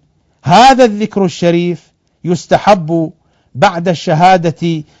 وبالجملة هذا الذكر الشريف يستحب بعد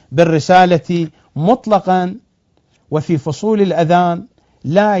الشهادة بالرسالة مطلقا، وفي فصول الأذان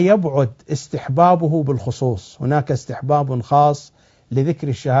لا يبعد استحبابه بالخصوص. هناك استحباب خاص لذكر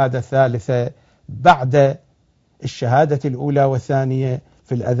الشهادة الثالثة بعد الشهادة الأولى والثانية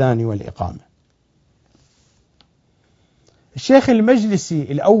في الأذان والإقامة. الشيخ المجلسي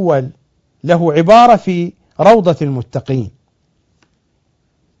الأول له عبارة في روضة المتقين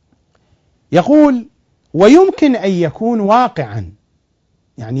يقول: ويمكن أن يكون واقعا،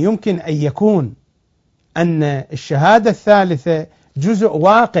 يعني يمكن أن يكون أن الشهادة الثالثة جزء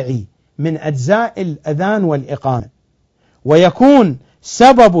واقعي من أجزاء الأذان والإقامة، ويكون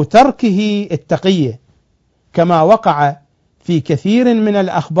سبب تركه التقية، كما وقع في كثير من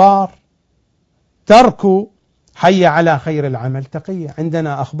الأخبار ترك حي على خير العمل تقية.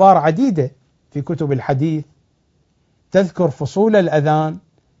 عندنا أخبار عديدة في كتب الحديث تذكر فصول الأذان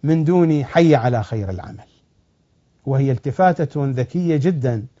من دون حي على خير العمل، وهي التفاتة ذكية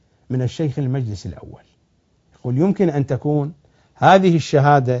جدا من الشيخ المجلس الأول. يقول: يمكن أن تكون هذه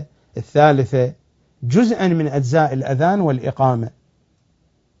الشهادة الثالثة جزءا من أجزاء الأذان والإقامة،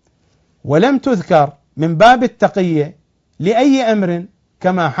 ولم تذكر من باب التقية لأي أمر،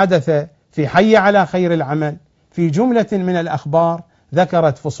 كما حدث في حي على خير العمل. في جملة من الأخبار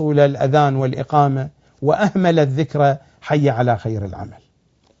ذكرت فصول الأذان والإقامة وأهملت ذكر حي على خير العمل.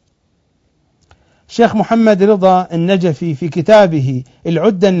 الشيخ محمد رضا النجفي في كتابه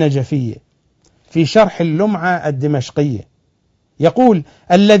العدة النجفية في شرح اللمعة الدمشقية يقول: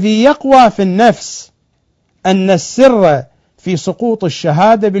 الذي يقوى في النفس أن السر في سقوط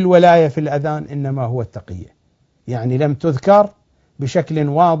الشهادة بالولاية في الأذان إنما هو التقية. يعني لم تذكر بشكل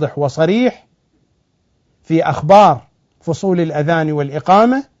واضح وصريح في أخبار فصول الأذان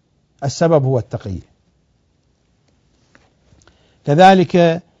والإقامة، السبب هو التقية.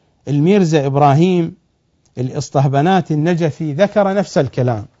 كذلك الميرزا إبراهيم الإسطهبنات النجفي ذكر نفس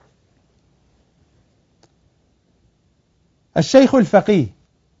الكلام. الشيخ الفقيه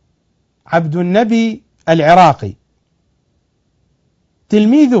عبد النبي العراقي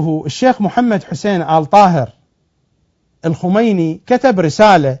تلميذه الشيخ محمد حسين آل طاهر الخميني كتب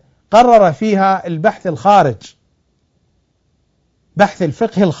رسالة قرر فيها البحث الخارج، بحث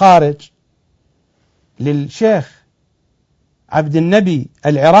الفقه الخارج للشيخ عبد النبي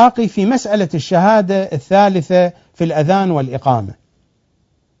العراقي في مسألة الشهادة الثالثة في الأذان والإقامة.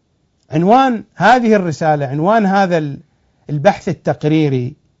 عنوان هذه الرسالة، عنوان هذا البحث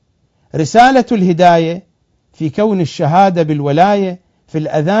التقريري: رسالة الهداية في كون الشهادة بالولاية في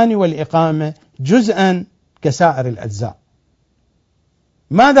الأذان والإقامة جزءا كسائر الأجزاء.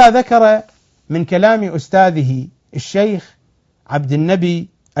 ماذا ذكر من كلام أستاذه الشيخ عبد النبي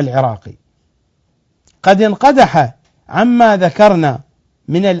العراقي؟ قد انقدح عما ذكرنا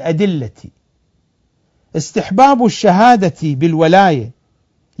من الأدلة استحباب الشهادة بالولاية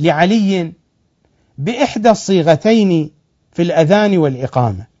لعلي بإحدى الصيغتين في الأذان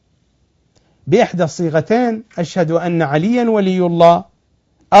والإقامة، بإحدى الصيغتين: أشهد أن عليا ولي الله،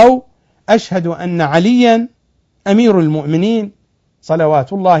 أو أشهد أن عليا أمير المؤمنين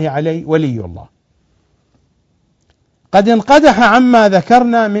صلوات الله عليه ولي الله. قد انقدح عما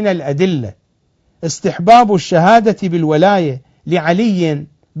ذكرنا من الأدلة استحباب الشهادة بالولاية لعلي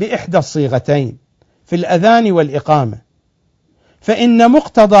بإحدى الصيغتين في الأذان والإقامة، فإن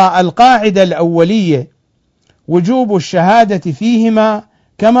مقتضى القاعدة الأولية وجوب الشهادة فيهما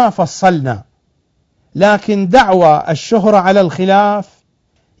كما فصلنا، لكن دعوى الشهرة على الخلاف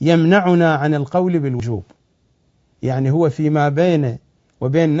يمنعنا عن القول بالوجوب. يعني هو فيما بينه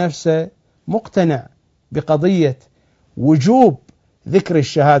وبين نفسه مقتنع بقضية وجوب ذكر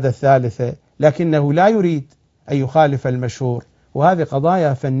الشهادة الثالثة، لكنه لا يريد أن يخالف المشهور، وهذه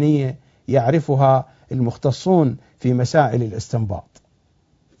قضايا فنية يعرفها المختصون في مسائل الاستنباط.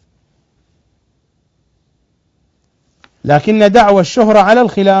 لكن دعوى الشهرة على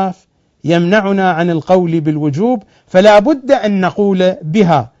الخلاف يمنعنا عن القول بالوجوب، فلا بد أن نقول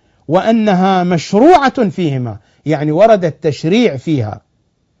بها وأنها مشروعة فيهما، يعني ورد التشريع فيها،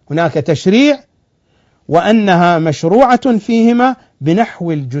 هناك تشريع، وأنها مشروعة فيهما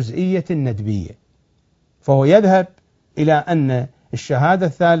بنحو الجزئية الندبية. فهو يذهب إلى أن الشهادة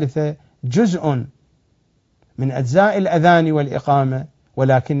الثالثة جزء من أجزاء الأذان والإقامة،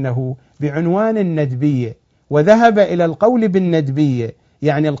 ولكنه بعنوان الندبية، وذهب إلى القول بالندبية،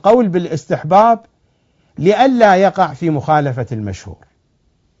 يعني القول بالاستحباب، لئلا يقع في مخالفة المشهور.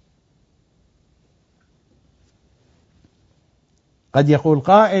 قد يقول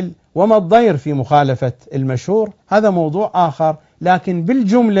قائل: وما الضير في مخالفة المشهور؟ هذا موضوع آخر، لكن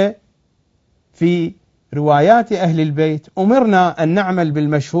بالجملة في روايات أهل البيت أمرنا أن نعمل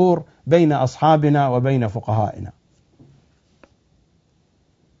بالمشهور بين أصحابنا وبين فقهائنا.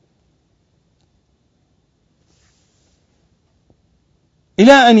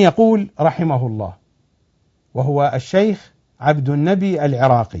 إلى أن يقول رحمه الله، وهو الشيخ عبد النبي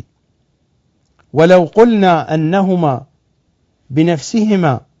العراقي: ولو قلنا إنهما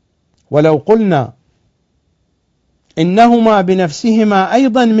بنفسهما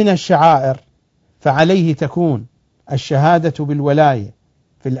أيضا من الشعائر، فعليه تكون الشهادة بالولاية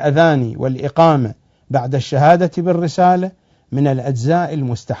في الأذان والإقامة بعد الشهادة بالرسالة من الأجزاء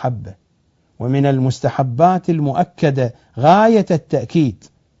المستحبة، ومن المستحبات المؤكدة غاية التأكيد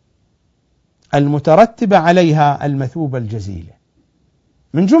المترتبة عليها المثوبة الجزيلة.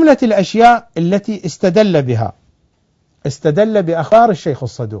 من جملة الأشياء التي استدل بأخبار الشيخ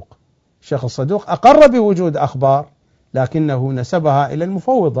الصدوق. الشيخ الصدوق أقر بوجود أخبار، لكنه نسبها إلى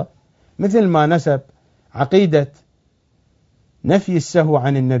المفوضة، مثل ما نسب عقيدة نفي السهو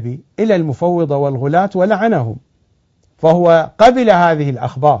عن النبي إلى المفوضة والغلاة ولعنهم، فهو قبل هذه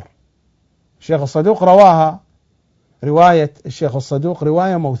الأخبار. الشيخ الصدوق رواها، رواية الشيخ الصدوق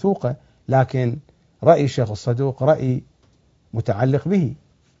رواية موثوقة، لكن رأي الشيخ الصدوق رأي متعلق به.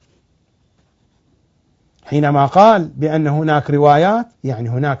 حينما قال بأن هناك روايات، يعني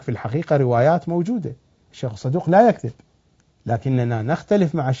هناك في الحقيقة روايات موجودة. الشيخ الصدوق لا يكذب، لكننا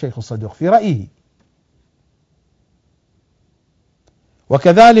نختلف مع الشيخ الصدوق في رأيه.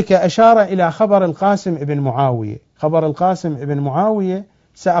 وكذلك أشار إلى خبر القاسم ابن معاوية. خبر القاسم ابن معاوية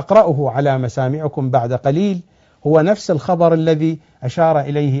سأقرأه على مسامعكم بعد قليل، هو نفس الخبر الذي أشار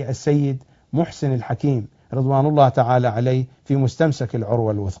إليه السيد محسن الحكيم رضوان الله تعالى عليه في مستمسك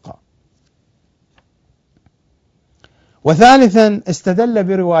العروة الوثقى. وثالثا استدل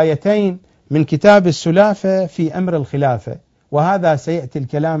بروايتين من كتاب السلافة في أمر الخلافة، وهذا سيأتي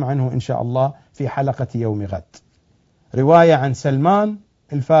الكلام عنه إن شاء الله في حلقة يوم غد. رواية عن سلمان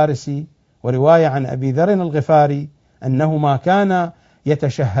الفارسي ورواية عن أبي ذر الغفاري أنهما كانا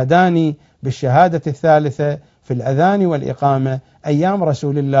يتشهدان بالشهادة الثالثة في الأذان والإقامة أيام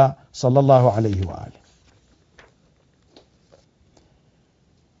رسول الله صلى الله عليه وآله.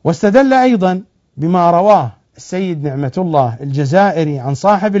 واستدل أيضا بما رواه السيد نعمة الله الجزائري عن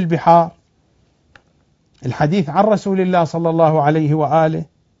صاحب البحار، الحديث عن رسول الله صلى الله عليه وآله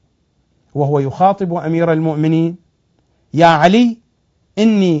وهو يخاطب أمير المؤمنين: يا علي،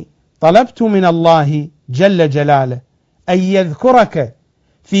 إني طلبت من الله جل جلاله أن يذكرك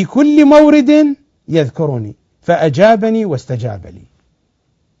في كل مورد يذكرني، فأجابني واستجاب لي.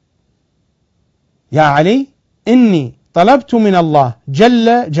 يا علي، إني طلبت من الله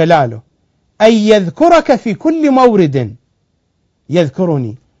جل جلاله أن يذكرك في كل مورد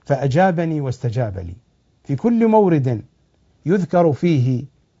يذكرني، فأجابني واستجاب لي. في كل مورد يذكر فيه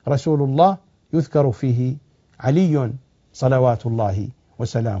رسول الله يذكر فيه علي صلوات الله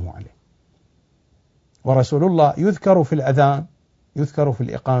وسلامه عليه. ورسول الله يذكر في الأذان، يذكر في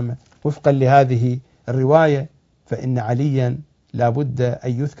الإقامة، وفقا لهذه الرواية فإن عليا لا بد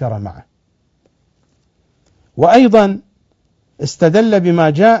أن يذكر معه. وأيضا استدل بما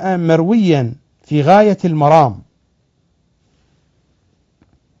جاء مرويا في غاية المرام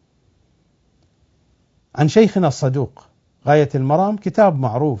عن شيخنا الصدوق. غاية المرام كتاب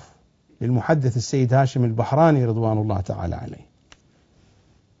معروف للمحدث السيد هاشم البحراني رضوان الله تعالى عليه.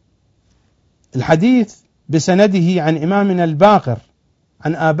 الحديث بسنده عن إمامنا الباقر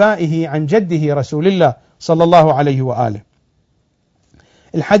عن آبائه عن جده رسول الله صلى الله عليه وآله.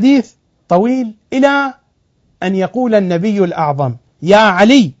 الحديث طويل إلى أن يقول النبي الأعظم: يا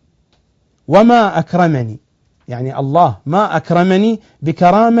علي وما أكرمني، يعني الله ما أكرمني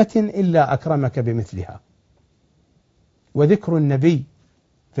بكرامة إلا أكرمك بمثلها. وذكر النبي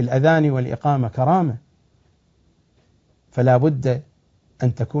في الأذان والإقامة كرامة، فلا بد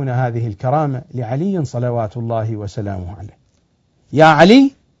أن تكون هذه الكرامة لعلي صلوات الله وسلامه عليه. يا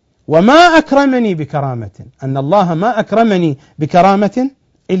علي وما أكرمني بكرامة، أن الله ما أكرمني بكرامة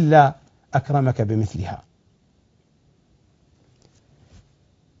إلا أكرمك بمثلها.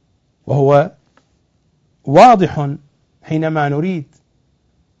 وهو واضح حينما نريد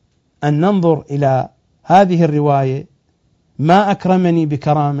أن ننظر إلى هذه الرواية: ما أكرمني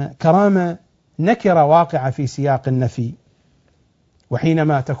بكرامة، كرامة نكرة واقعة في سياق النفي،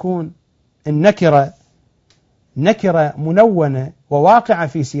 وحينما تكون النكرة نكرة منونة وواقعة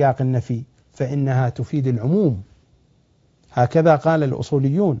في سياق النفي فإنها تفيد العموم، هكذا قال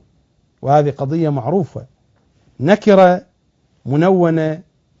الأصوليون، وهذه قضية معروفة. نكرة منونة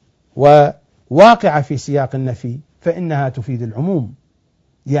وواقعة في سياق النفي فإنها تفيد العموم،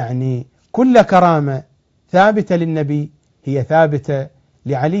 يعني كل كرامة ثابتة للنبي هي ثابتة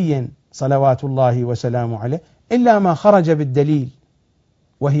لعلي صلوات الله وسلامه عليه، إلا ما خرج بالدليل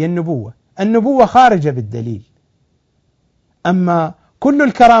وهي النبوة. النبوة خارجة بالدليل، أما كل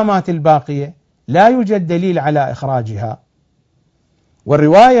الكرامات الباقية لا يوجد دليل على إخراجها،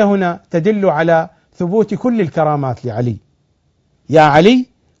 والرواية هنا تدل على ثبوت كل الكرامات لعلي. يا علي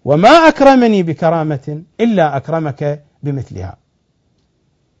وما أكرمني بكرامة إلا أكرمك بمثلها.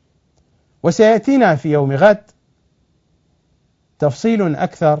 وسيأتينا في يوم غد تفصيل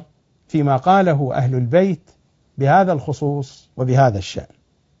أكثر فيما قاله أهل البيت بهذا الخصوص وبهذا الشأن.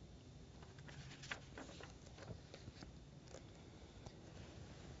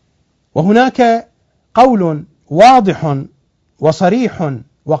 وهناك قول واضح وصريح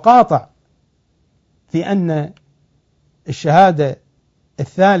وقاطع في أن الشهادة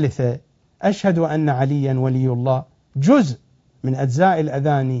الثالثة أشهد أن عليا ولي الله جزء من أجزاء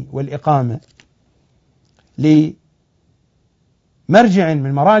الأذان والإقامة، لمرجع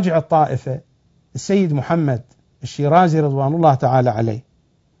من مراجع الطائفة السيد محمد الشيرازي رضوان الله تعالى عليه،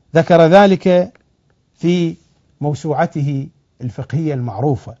 ذكر ذلك في موسوعته الفقهية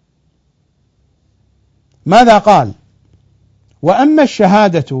المعروفة. ماذا قال؟ وأما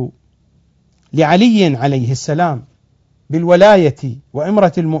الشهادة لعلي عليه السلام بالولاية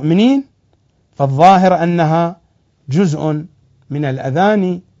وإمرة المؤمنين فالظاهر أنها جزء من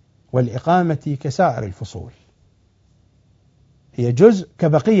الأذان والإقامة كسائر الفصول، هي جزء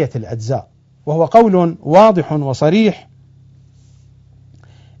كبقية الأجزاء، وهو قول واضح وصريح،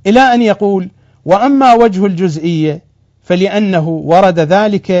 إلى أن يقول: وأما وجه الجزئية فلأنه ورد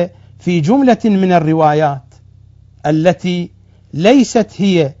ذلك في جملة من الروايات التي ليست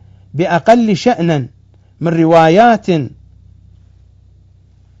هي بأقل شأنا من روايات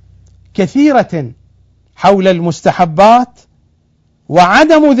كثيرة حول المستحبات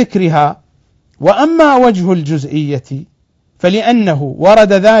وعدم ذكرها. وأما وجه الجزئية فلأنه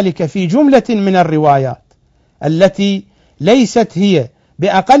ورد ذلك في جملة من الروايات التي ليست هي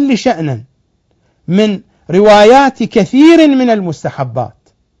بأقل شأنا من روايات كثير من المستحبات،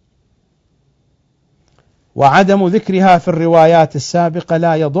 وعدم ذكرها في الروايات السابقة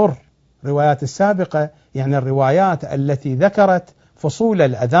لا يضر. الروايات السابقة يعني الروايات التي ذكرت فصول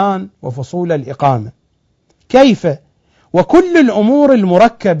الأذان وفصول الإقامة. كيف؟ وكل الأمور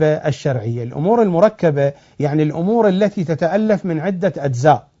المركبة الشرعية، الأمور المركبة يعني الأمور التي تتألف من عدة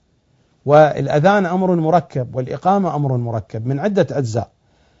أجزاء، والأذان أمر مركب والإقامة أمر مركب من عدة أجزاء.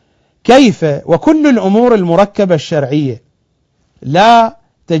 كيف وكل الأمور المركبة الشرعية لا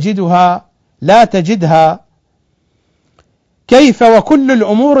تجدها كيف وكل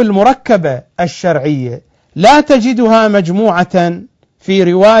الأمور المركبة الشرعية لا تجدها مجموعة في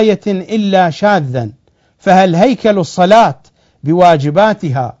رواية إلا شاذا، فهل هيكل الصلاة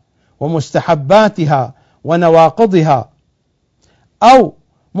بواجباتها ومستحباتها ونواقضها، أو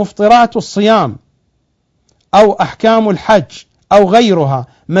مفطرات الصيام، أو أحكام الحج أو غيرها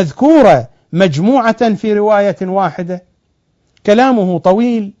مذكورة مجموعة في رواية واحدة؟ كلامه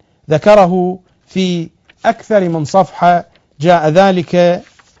طويل، ذكره في أكثر من صفحة، جاء ذلك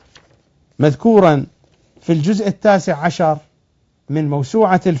مذكورا في الجزء 19 من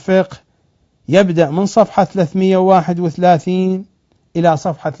موسوعة الفقه، يبدأ من صفحة 331 إلى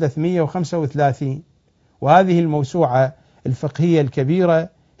صفحة 335. وهذه الموسوعة الفقهية الكبيرة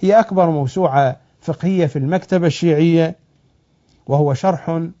هي أكبر موسوعة فقهية في المكتبة الشيعية، وهو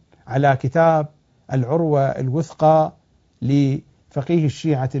شرح على كتاب العروة الوثقى لفقيه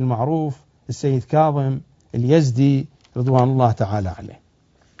الشيعة المعروف السيد كاظم اليزدي رضوان الله تعالى عليه.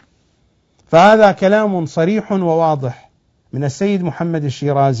 فهذا كلام صريح وواضح من السيد محمد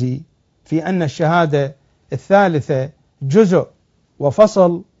الشيرازي في أن الشهادة الثالثة جزء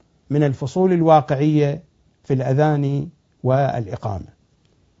وفصل من الفصول الواقعية في الأذان والإقامة.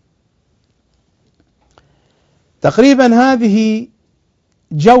 تقريبا هذه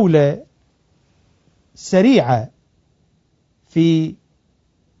جولة سريعة في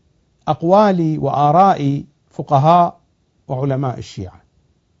أقوال وآراء فقهاء وعلماء الشيعة.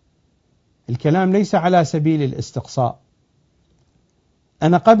 الكلام ليس على سبيل الاستقصاء.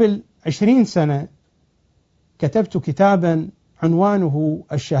 أنا قبل 20 سنة كتبت كتابا عنوانه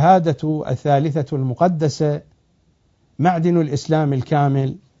الشهادة الثالثة المقدسة، معدن الإسلام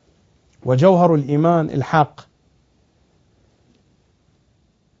الكامل وجوهر الإيمان الحق.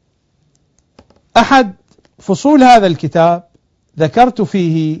 أحد فصول هذا الكتاب ذكرت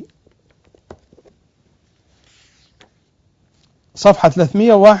فيه صفحة 361،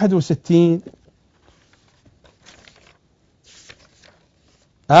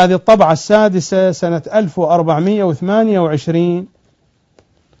 هذه الطبعة السادسة سنة 1428.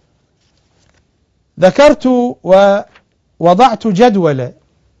 ذكرت ووضعت جدولة،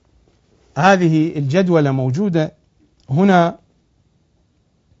 هذه الجدولة موجودة هنا.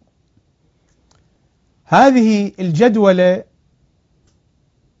 هذه الجدولة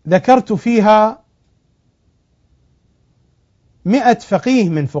ذكرت فيها 100 فقيه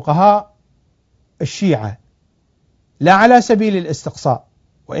من فقهاء الشيعة، لا على سبيل الاستقصاء،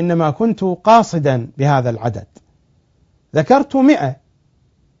 وإنما كنت قاصدا بهذا العدد. ذكرت 100،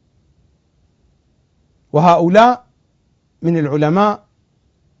 وهؤلاء من العلماء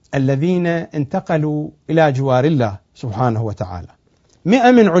الذين انتقلوا إلى جوار الله سبحانه وتعالى،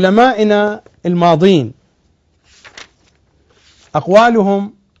 100 من علمائنا الماضين.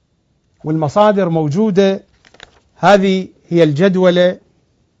 أقوالهم والمصادر موجودة. هذه هي الجدولة،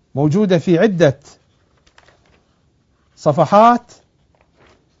 موجودة في عدة صفحات.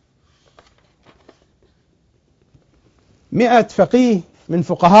 100 فقيه من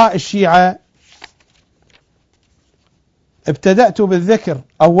فقهاء الشيعة. ابتدأت بالذكر،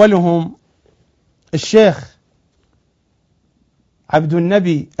 أولهم الشيخ عبد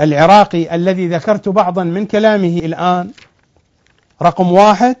النبي العراقي الذي ذكرت بعضا من كلامه الآن، رقم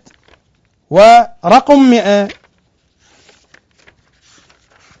 1. ورقم 100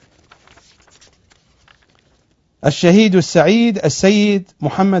 الشهيد السعيد السيد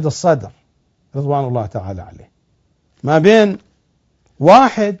محمد الصدر رضوان الله تعالى عليه، ما بين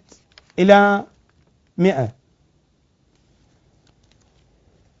 1 إلى 100.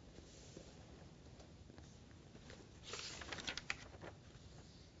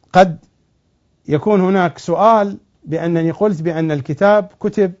 قد يكون هناك سؤال بأنني قلت بأن الكتاب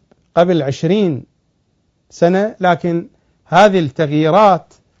كتب قبل 20 سنة، لكن هذه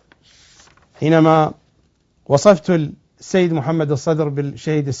التغييرات حينما وصفت السيد محمد الصدر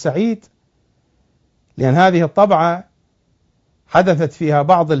بالشهيد السعيد، لأن هذه الطبعة حدثت فيها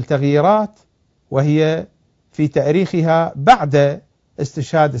بعض التغييرات، وهي في تاريخها بعد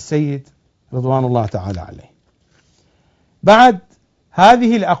استشهاد السيد رضوان الله تعالى عليه. بعد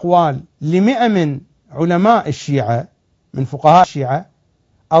هذه الأقوال 100 من علماء الشيعة من فقهاء الشيعة،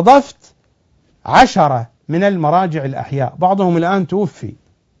 أضفت 10 من المراجع الأحياء، بعضهم الآن توفي،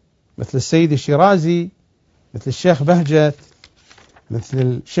 مثل السيد الشيرازي، مثل الشيخ بهجت، مثل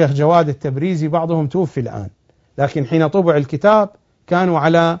الشيخ جواد التبريزي، بعضهم توفي الآن، لكن حين طبع الكتاب كانوا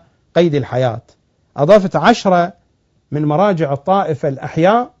على قيد الحياة. أضفت 10 من مراجع الطائفة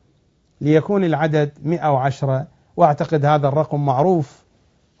الأحياء ليكون العدد 110. وأعتقد هذا الرقم معروف،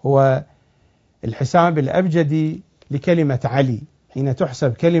 هو الحساب الأبجدي لكلمة علي. حين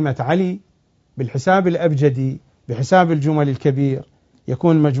تحسب كلمة علي بالحساب الأبجدي بحساب الجمل الكبير،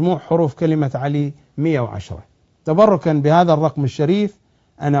 يكون مجموع حروف كلمة علي 110. تبركا بهذا الرقم الشريف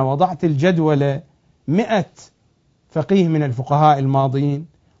أنا وضعت الجدولة 100 فقيه من الفقهاء الماضين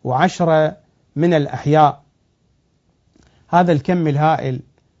و10 من الأحياء. هذا الكم الهائل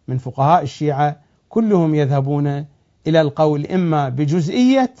من فقهاء الشيعة كلهم يذهبون إلى القول إما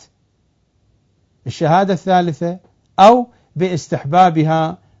بجزئية الشهادة الثالثة أو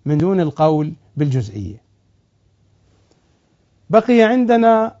باستحبابها من دون القول بالجزئية. بقي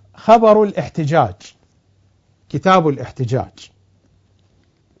عندنا خبر الاحتجاج. كتاب الاحتجاج.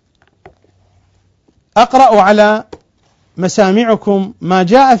 أقرأ على مسامعكم ما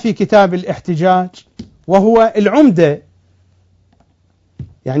جاء في كتاب الاحتجاج، وهو العمدة،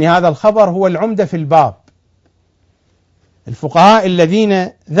 يعني هذا الخبر هو العمدة في الباب. الفقهاء الذين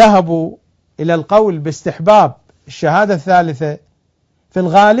ذهبوا إلى القول باستحباب الشهادة الثالثة في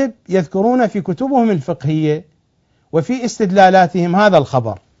الغالب يذكرون في كتبهم الفقهية وفي استدلالاتهم هذا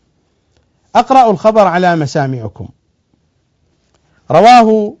الخبر. أقرأ الخبر على مسامعكم.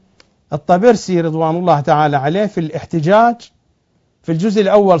 رواه الطبرسي رضوان الله تعالى عليه في الاحتجاج في الجزء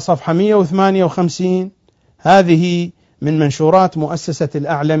الأول صفحة 158، هذه من منشورات مؤسسة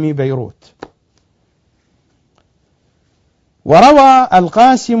الأعلمي بيروت. وروى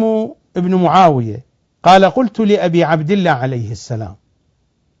القاسم ابن معاوية قال: قلت لأبي عبد الله عليه السلام: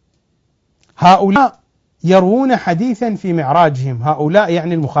 هؤلاء يروون حديثا في معراجهم، هؤلاء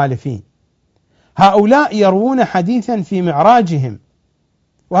يعني المخالفين، هؤلاء يروون حديثا في معراجهم،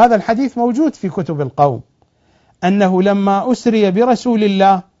 وهذا الحديث موجود في كتب القوم، أنه لما أسري برسول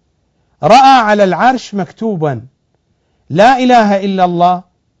الله رأى على العرش مكتوبا: لا إله إلا الله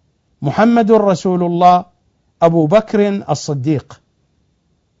محمد رسول الله أبو بكر الصديق.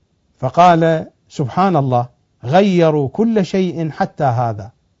 فقال: سبحان الله، غيروا كل شيء حتى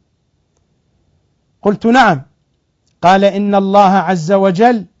هذا. قلت: نعم. قال: إن الله عز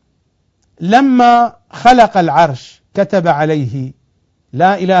وجل لما خلق العرش كتب عليه: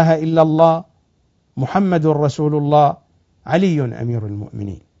 لا إله إلا الله محمد رسول الله علي أمير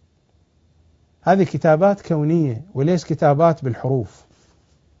المؤمنين. هذه كتابات كونية وليس كتابات بالحروف.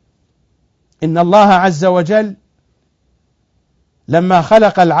 إن الله عز وجل لما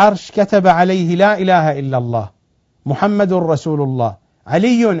خلق العرش كتب عليه: لا إله إلا الله محمد رسول الله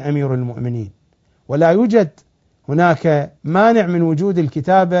علي أمير المؤمنين. ولا يوجد هناك مانع من وجود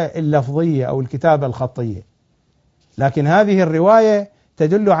الكتابة اللفظية أو الكتابة الخطية، لكن هذه الرواية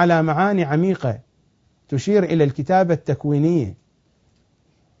تدل على معاني عميقة تشير إلى الكتابة التكوينية.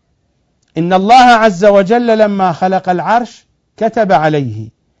 إن الله عز وجل لما خلق العرش كتب عليه: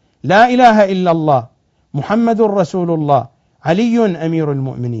 لا إله إلا الله محمد رسول الله علي أمير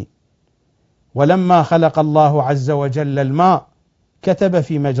المؤمنين. ولما خلق الله عز وجل الماء كتب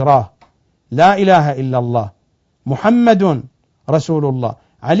في مجراه: لا إله إلا الله محمد رسول الله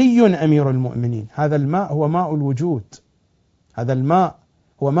علي أمير المؤمنين. هذا الماء هو ماء الوجود، هذا الماء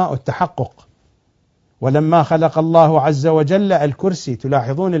هو ماء التحقق. ولما خلق الله عز وجل الكرسي،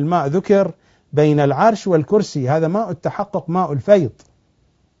 تلاحظون الماء ذكر بين العرش والكرسي، هذا ماء التحقق، ماء الفيض.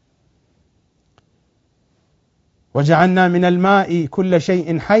 وجعلنا من الماء كل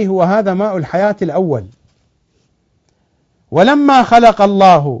شيء حي، وهذا ماء الحياة الأول. ولما خلق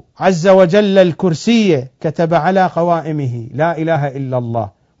الله عز وجل الكرسي كتب على قوائمه: لا إله إلا الله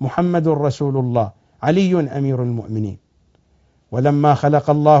محمد رسول الله علي أمير المؤمنين. ولما خلق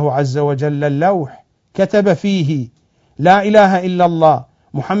الله عز وجل اللوح كتب فيه: لا إله إلا الله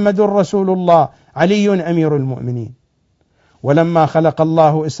محمد رسول الله علي أمير المؤمنين. ولما خلق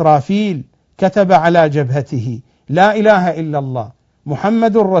الله إسرافيل كتب على جبهته: لا إله إلا الله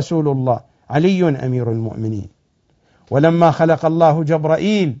محمد رسول الله علي أمير المؤمنين. ولما خلق الله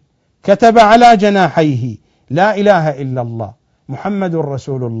جبرائيل كتب على جناحيه: لا إله إلا الله محمد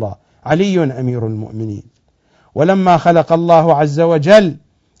رسول الله علي أمير المؤمنين. ولما خلق الله عز وجل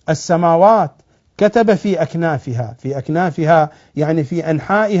السماوات كتب في أكنافها يعني في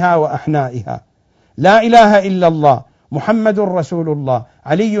أنحائها وأحنائها: لا إله إلا الله محمد رسول الله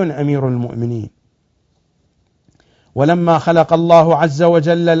علي أمير المؤمنين. ولما خلق الله عز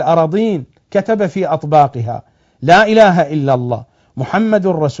وجل الأراضين كتب في أطباقها: لا إله إلا الله محمد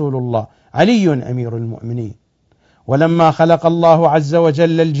رسول الله علي أمير المؤمنين. ولما خلق الله عز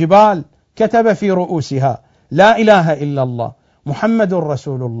وجل الجبال كتب في رؤوسها: لا إله إلا الله محمد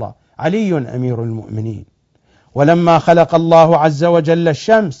رسول الله علي أمير المؤمنين. ولما خلق الله عز وجل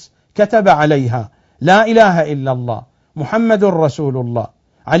الشمس كتب عليها: لا إله إلا الله محمد رسول الله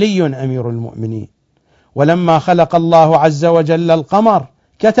علي أمير المؤمنين. ولما خلق الله عز وجل القمر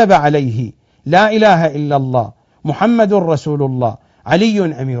كتب عليه: لا إله إلا الله محمد رسول الله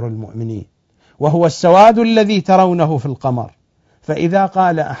علي أمير المؤمنين. وهو السواد الذي ترونه في القمر، فإذا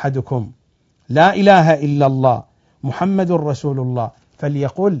قال أحدكم: لا إله إلا الله محمد رسول الله،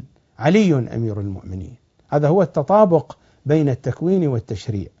 فليقل: علي أمير المؤمنين. هذا هو التطابق بين التكوين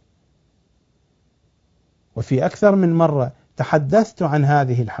والتشريع. وفي أكثر من مرة تحدثت عن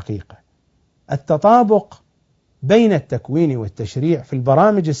هذه الحقيقة، التطابق بين التكوين والتشريع. في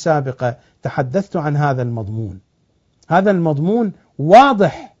البرامج السابقة تحدثت عن هذا المضمون، هذا المضمون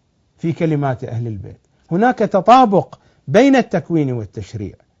واضح في كلمات أهل البيت. هناك تطابق بين التكوين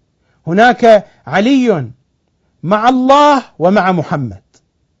والتشريع، هناك علي مع الله ومع محمد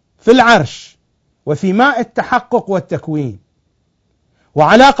في العرش وفي ماء التحقق والتكوين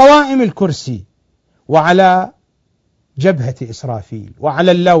وعلى قوائم الكرسي وعلى جبهة إسرافيل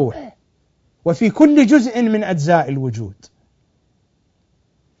وعلى اللوح وفي كل جزء من أجزاء الوجود.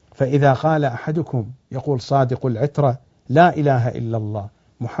 فإذا قال أحدكم يقول صادق العترة لا إله إلا الله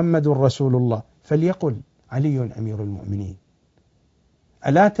محمد رسول الله فليقل علي أمير المؤمنين.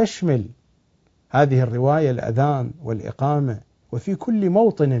 ألا تشمل هذه الرواية الأذان والإقامة وفي كل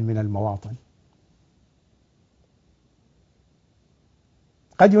موطن من المواطن؟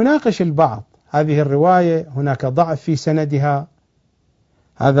 قد يناقش البعض هذه الرواية هناك ضعف في سندها،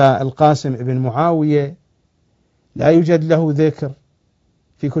 هذا القاسم ابن معاوية لا يوجد له ذكر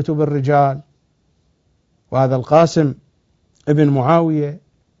في كتب الرجال، وهذا القاسم ابن معاوية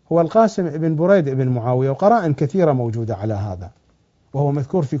هو القاسم ابن بريد ابن معاوية، وقرائن كثيرة موجودة على هذا وهو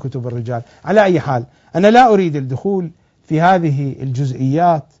مذكور في كتب الرجال. على أي حال أنا لا أريد الدخول في هذه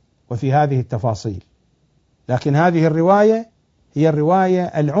الجزئيات وفي هذه التفاصيل، لكن هذه الرواية هي الرواية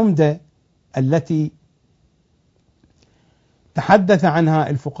العمدة التي تحدث عنها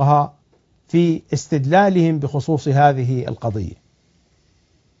الفقهاء في استدلالهم بخصوص هذه القضية.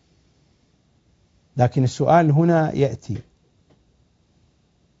 لكن السؤال هنا يأتي: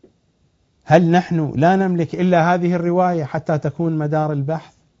 هل نحن لا نملك إلا هذه الرواية حتى تكون مدار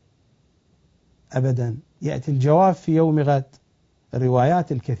البحث؟ أبدا، يأتي الجواب في يوم غد.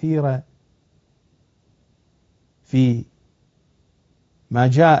 الروايات الكثيرة في ما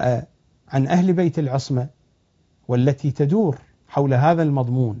جاء عن أهل بيت العصمة والتي تدور حول هذا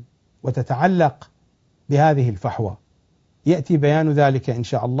المضمون وتتعلق بهذه الفحوى، يأتي بيان ذلك إن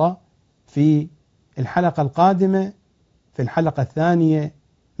شاء الله في الحلقة القادمة، في الحلقة الثانية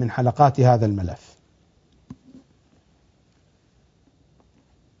من حلقات هذا الملف.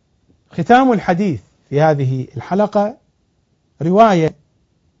 ختام الحديث في هذه الحلقة رواية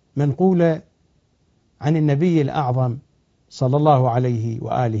منقولة عن النبي الأعظم صلى الله عليه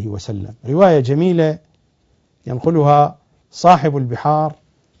وآله وسلم، رواية جميلة ينقلها صاحب البحار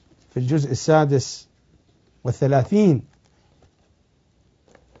في الجزء 36،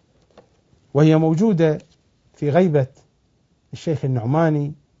 وهي موجودة في غيبة الشيخ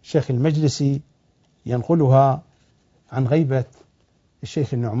النعماني الشيخ المجلسي، ينقلها عن غيبة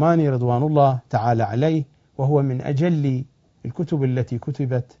الشيخ النعماني رضوان الله تعالى عليه، وهو من أجل الكتب التي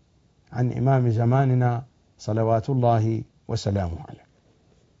كتبت عن إمام زماننا صلوات الله وسلامه عليه.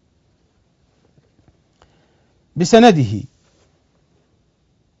 بسنده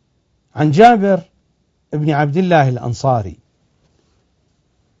عن جابر بن عبد الله الأنصاري،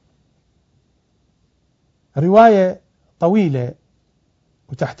 رواية طويلة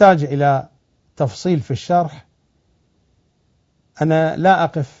وتحتاج إلى تفصيل في الشرح، أنا لا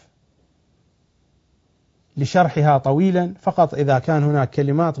أقف لشرحها طويلا، فقط إذا كان هناك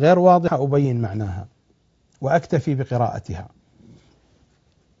كلمات غير واضحة أبين معناها وأكتفي بقراءتها.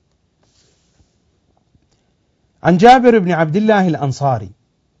 عن جابر بن عبد الله الأنصاري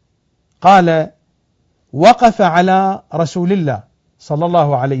قال: وقف على رسول الله صلى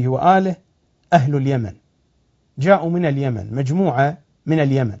الله عليه وآله أهل اليمن، جاءوا من اليمن، مجموعة من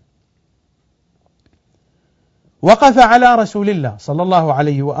اليمن، وقف على رسول الله صلى الله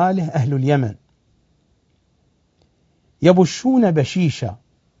عليه وآله أهل اليمن يبشون بشيشا،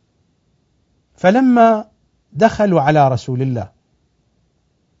 فلما دخلوا على رسول الله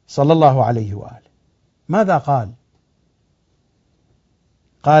صلى الله عليه وآله ماذا قال؟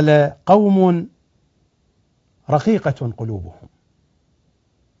 قال: قوم رقيقة قلوبهم،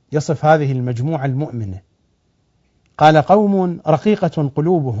 يصف هذه المجموعة المؤمنة، قال: قوم رقيقة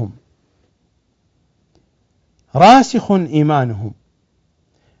قلوبهم راسخ إيمانهم،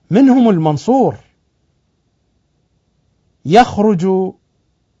 منهم المنصور يخرج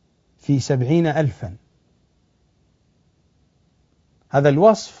في 70,000. هذا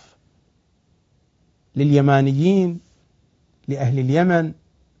الوصف لليمانيين، لأهل اليمن،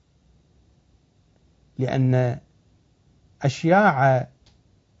 لأن أشياع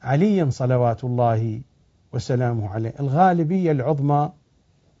علي صلوات الله وسلامه عليه الغالبية العظمى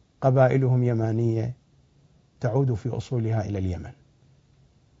قبائلهم يمانية تعود في أصولها إلى اليمن.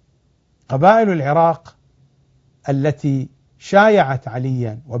 قبائل العراق التي شايعت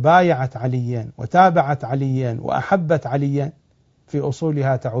عليا وبايعت عليا وتابعت عليا وأحبت عليا في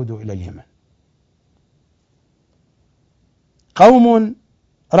أصولها تعود إلى اليمن. قوم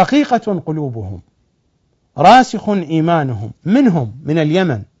رقيقة قلوبهم راسخ إيمانهم، منهم من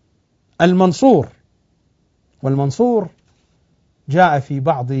اليمن المنصور، والمنصور جاء في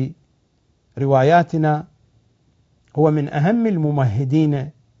بعض رواياتنا هو من أهم الممهدين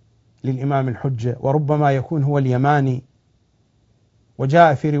للإمام الحجة، وربما يكون هو اليماني.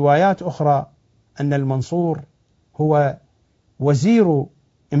 وجاء في روايات أخرى أن المنصور هو وزير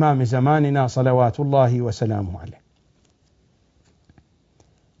إمام زماننا صلوات الله وسلامه عليه.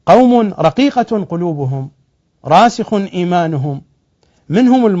 قوم رقيقة قلوبهم راسخ إيمانهم،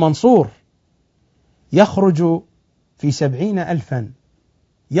 منهم المنصور يخرج في 70,000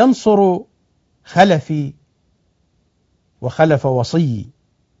 ينصر خلفي وخلف وصي.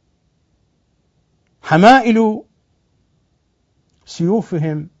 حمائل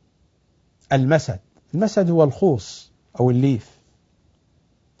سيوفهم المسد، المسد هو الخوص أو الليف.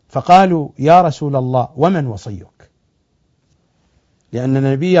 فقالوا يا رسول الله ومن وصيك؟ لأن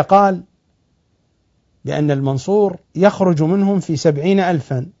النبي قال بأن المنصور يخرج منهم في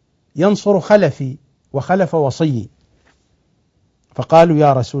 70,000 ينصر خلفي وخلف وصي. فقالوا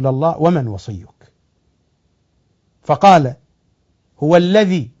يا رسول الله ومن وصيك؟ فقال هو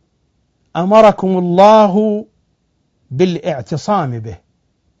الذي أمركم الله بالاعتصام به،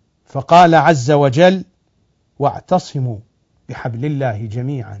 فقال عز وجل واعتصموا بحبل الله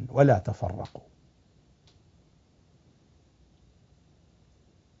جميعا ولا تفرقوا.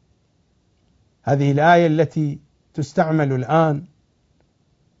 هذه الآية التي تستعمل الآن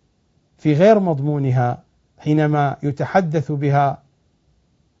في غير مضمونها حينما يتحدث بها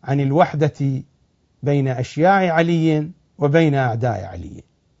عن الوحدة بين أشياع علي وبين أعداء علي.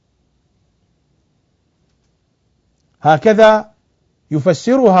 هكذا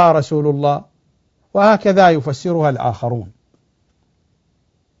يفسرها رسول الله وهكذا يفسرها الآخرون.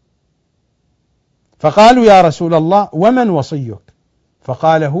 فقالوا يا رسول الله ومن وصيك؟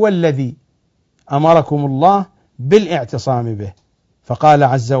 فقال هو الذي أمركم الله بالاعتصام به، فقال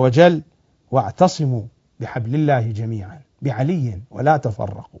عز وجل واعتصموا بحبل الله جميعا بعلي ولا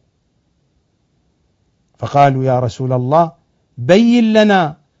تفرقوا. فقالوا يا رسول الله بين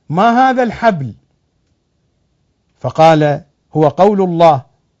لنا ما هذا الحبل؟ فقال هو قول الله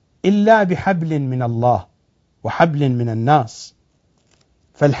إلا بحبل من الله وحبل من الناس.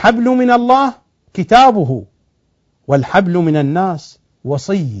 فالحبل من الله كتابه، والحبل من الناس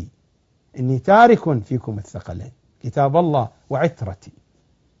وصي، إني تارك فيكم الثقلين، كتاب الله وعترتي.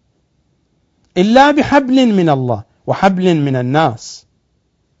 إلا بحبل من الله وحبل من الناس.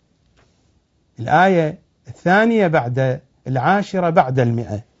 الآية الثانية بعد 10 بعد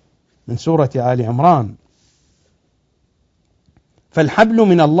 100 من سورة آل عمران. فالحبل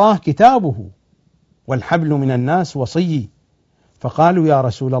من الله كتابه والحبل من الناس وصي. فقالوا يا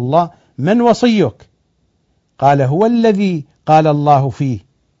رسول الله من وصيك؟ قال هو الذي قال الله فيه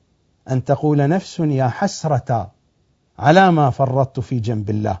أن تقول نفس يا حسرة على ما فرطت في جنب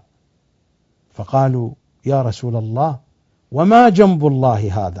الله. فقالوا يا رسول الله وما جنب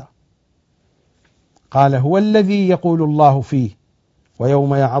الله هذا؟ قال هو الذي يقول الله فيه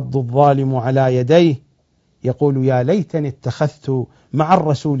ويوم يعض الظالم على يديه يقول يا ليتني اتخذت مع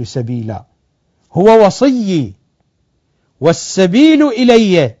الرسول سبيلا، هو وصيي والسبيل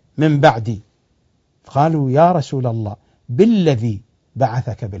إلي من بعدي. قالوا يا رسول الله بالذي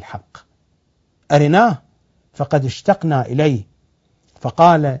بعثك بالحق أرناه فقد اشتقنا إليه.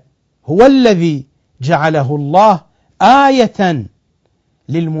 فقال هو الذي جعله الله آية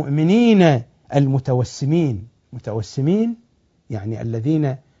للمؤمنين المتوسمين. متوسمين يعني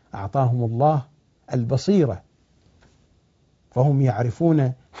الذين أعطاهم الله البصيرة، فهم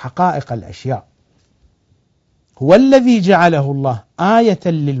يعرفون حقائق الأشياء. هو الذي جعله الله آية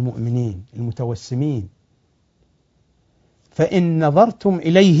للمؤمنين المتوسمين. فإن نظرتم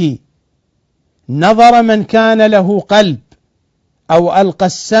إليه نظر من كان له قلب أو ألقى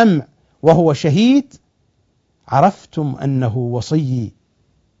السمع وهو شهيد عرفتم أنه وصي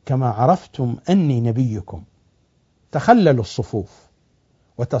كما عرفتم أني نبيكم. تخللوا الصفوف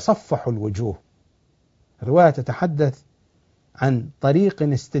وتصفحوا الوجوه. الرواية تتحدث عن طريق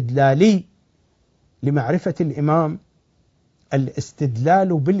استدلالي لمعرفة الإمام،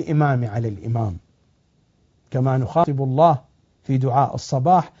 الاستدلال بالإمام على الإمام، كما نخاطب الله في دعاء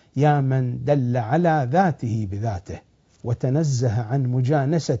الصباح يا من دل على ذاته بذاته وتنزه عن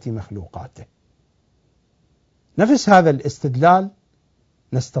مجانسة مخلوقاته. نفس هذا الاستدلال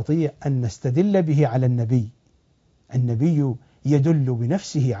نستطيع أن نستدل به على النبي. النبي يدل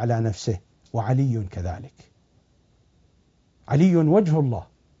بنفسه على نفسه، وعلي كذلك. علي وجه الله،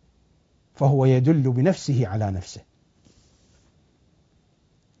 فهو يدل بنفسه على نفسه.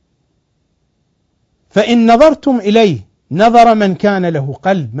 فإن نظرتم إليه نظر من كان له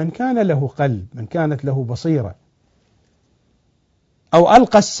قلب، من كان له قلب، من كانت له بصيرة، أو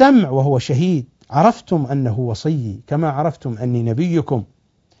ألقى السمع وهو شهيد عرفتم أنه وصي كما عرفتم أني نبيكم.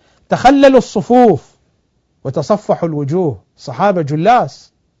 تخللوا الصفوف وتصفحوا الوجوه. صحابة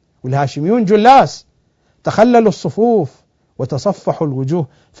جلاس والهاشميون جلاس تخللوا الصفوف وتصفحوا الوجوه،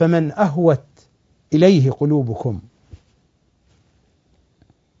 فمن أهوت إليه قلوبكم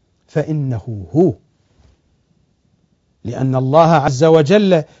فإنه هو. لأن الله عز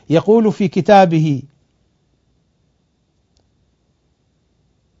وجل يقول في كتابه: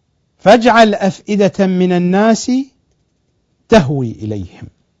 فاجعل أفئدة من الناس تهوي إليهم.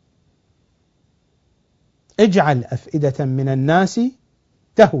 اجعل أفئدة من الناس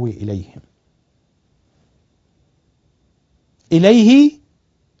تهوي إليهم، إليه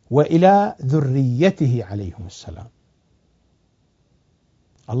وإلى ذريته عليهم السلام.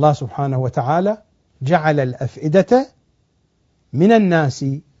 الله سبحانه وتعالى جعل الأفئدة من الناس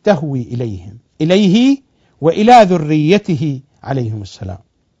تهوي إليهم، إليه وإلى ذريته عليهم السلام.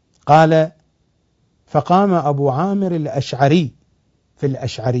 قال: فقام أبو عامر الأشعري في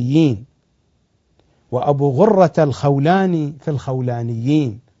الأشعريين، وأبو غرة الخولاني في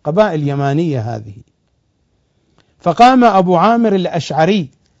الخولانيين، قبائل يمانية هذه. فقام أبو عامر الأشعري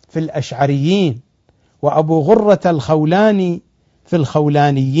في الأشعريين، وأبو غرة الخولاني في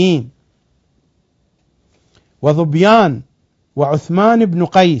الخولانيين، وظبيان وعثمان بن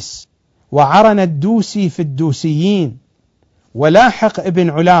قيس وعرن الدوسي في الدوسيين، ولاحق ابن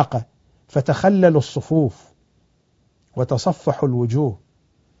علاقة، فتخللوا الصفوف وتصفحوا الوجوه،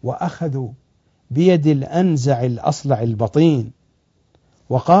 وأخذوا بيد الأنزع الأصلع البطين،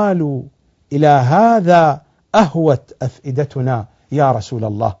 وقالوا: إلى هذا أهوت أفئدتنا يا رسول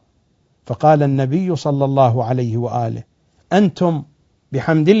الله. فقال النبي صلى الله عليه وآله: أنتم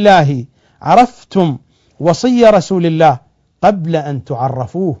بحمد الله عرفتم وصي رسول الله قبل أن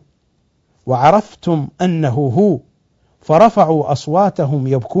تعرفوه، وعرفتم أنه هو، فرفعوا أصواتهم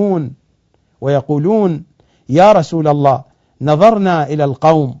يبكون ويقولون: يا رسول الله، نظرنا إلى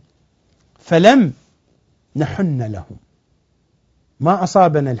القوم فلم نحن لهم، ما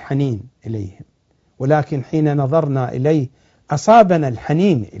أصابنا الحنين إليهم، ولكن حين نظرنا إليه أصابنا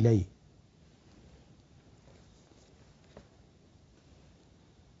الحنين إليه.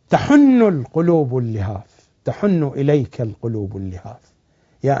 تحن القلوب اللهاف، تحن إليك القلوب اللهاف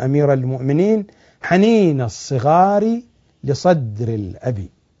يا أمير المؤمنين، حنين الصغار لصدر الأب،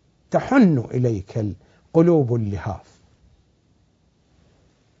 تحن إليك القلوب اللهاف.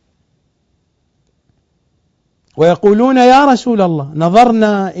 ويقولون: يا رسول الله،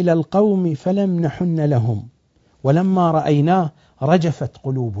 نظرنا إلى القوم فلم نحن لهم، ولما رأيناه رجفت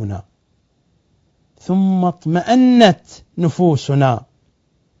قلوبنا، ثم اطمأنت نفوسنا،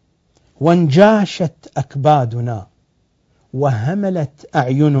 وانجاشت أكبادنا، وهملت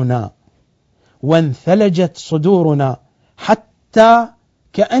أعيننا، وانثلجت صدورنا، حتى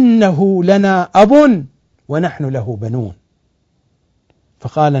كأنه لنا أب ونحن له بنون.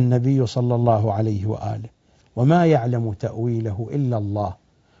 فقال النبي صلى الله عليه وآله: وما يعلم تأويله إلا الله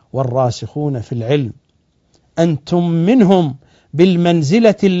والراسخون في العلم، أنتم منهم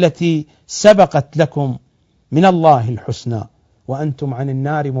بالمنزلة التي سبقت لكم من الله الحسنى، وأنتم عن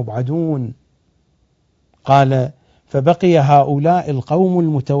النار مبعدون. قال: فبقي هؤلاء القوم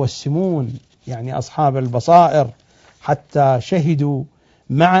المتوسمون، يعني أصحاب البصائر، حتى شهدوا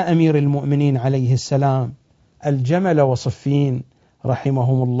مع أمير المؤمنين عليه السلام الجمل وصفين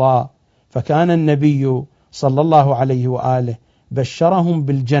رحمهم الله. فكان النبي صلى الله عليه وآله بشرهم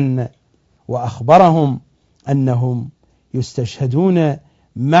بالجنة، وأخبرهم أنهم يستشهدون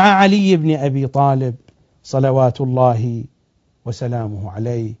مع علي بن أبي طالب صلوات الله وسلامه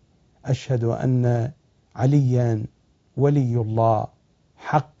عليه. أشهد أن عليا ولي الله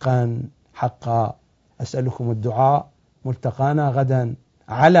حقا حقا. أسألكم الدعاء. ملتقانا غدا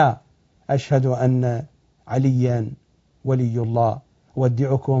على أشهد أن عليا ولي الله.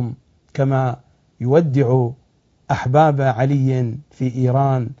 أودعكم كما يودع أحباب علي في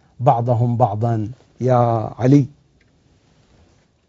إيران بعضهم بعضا: يا علي.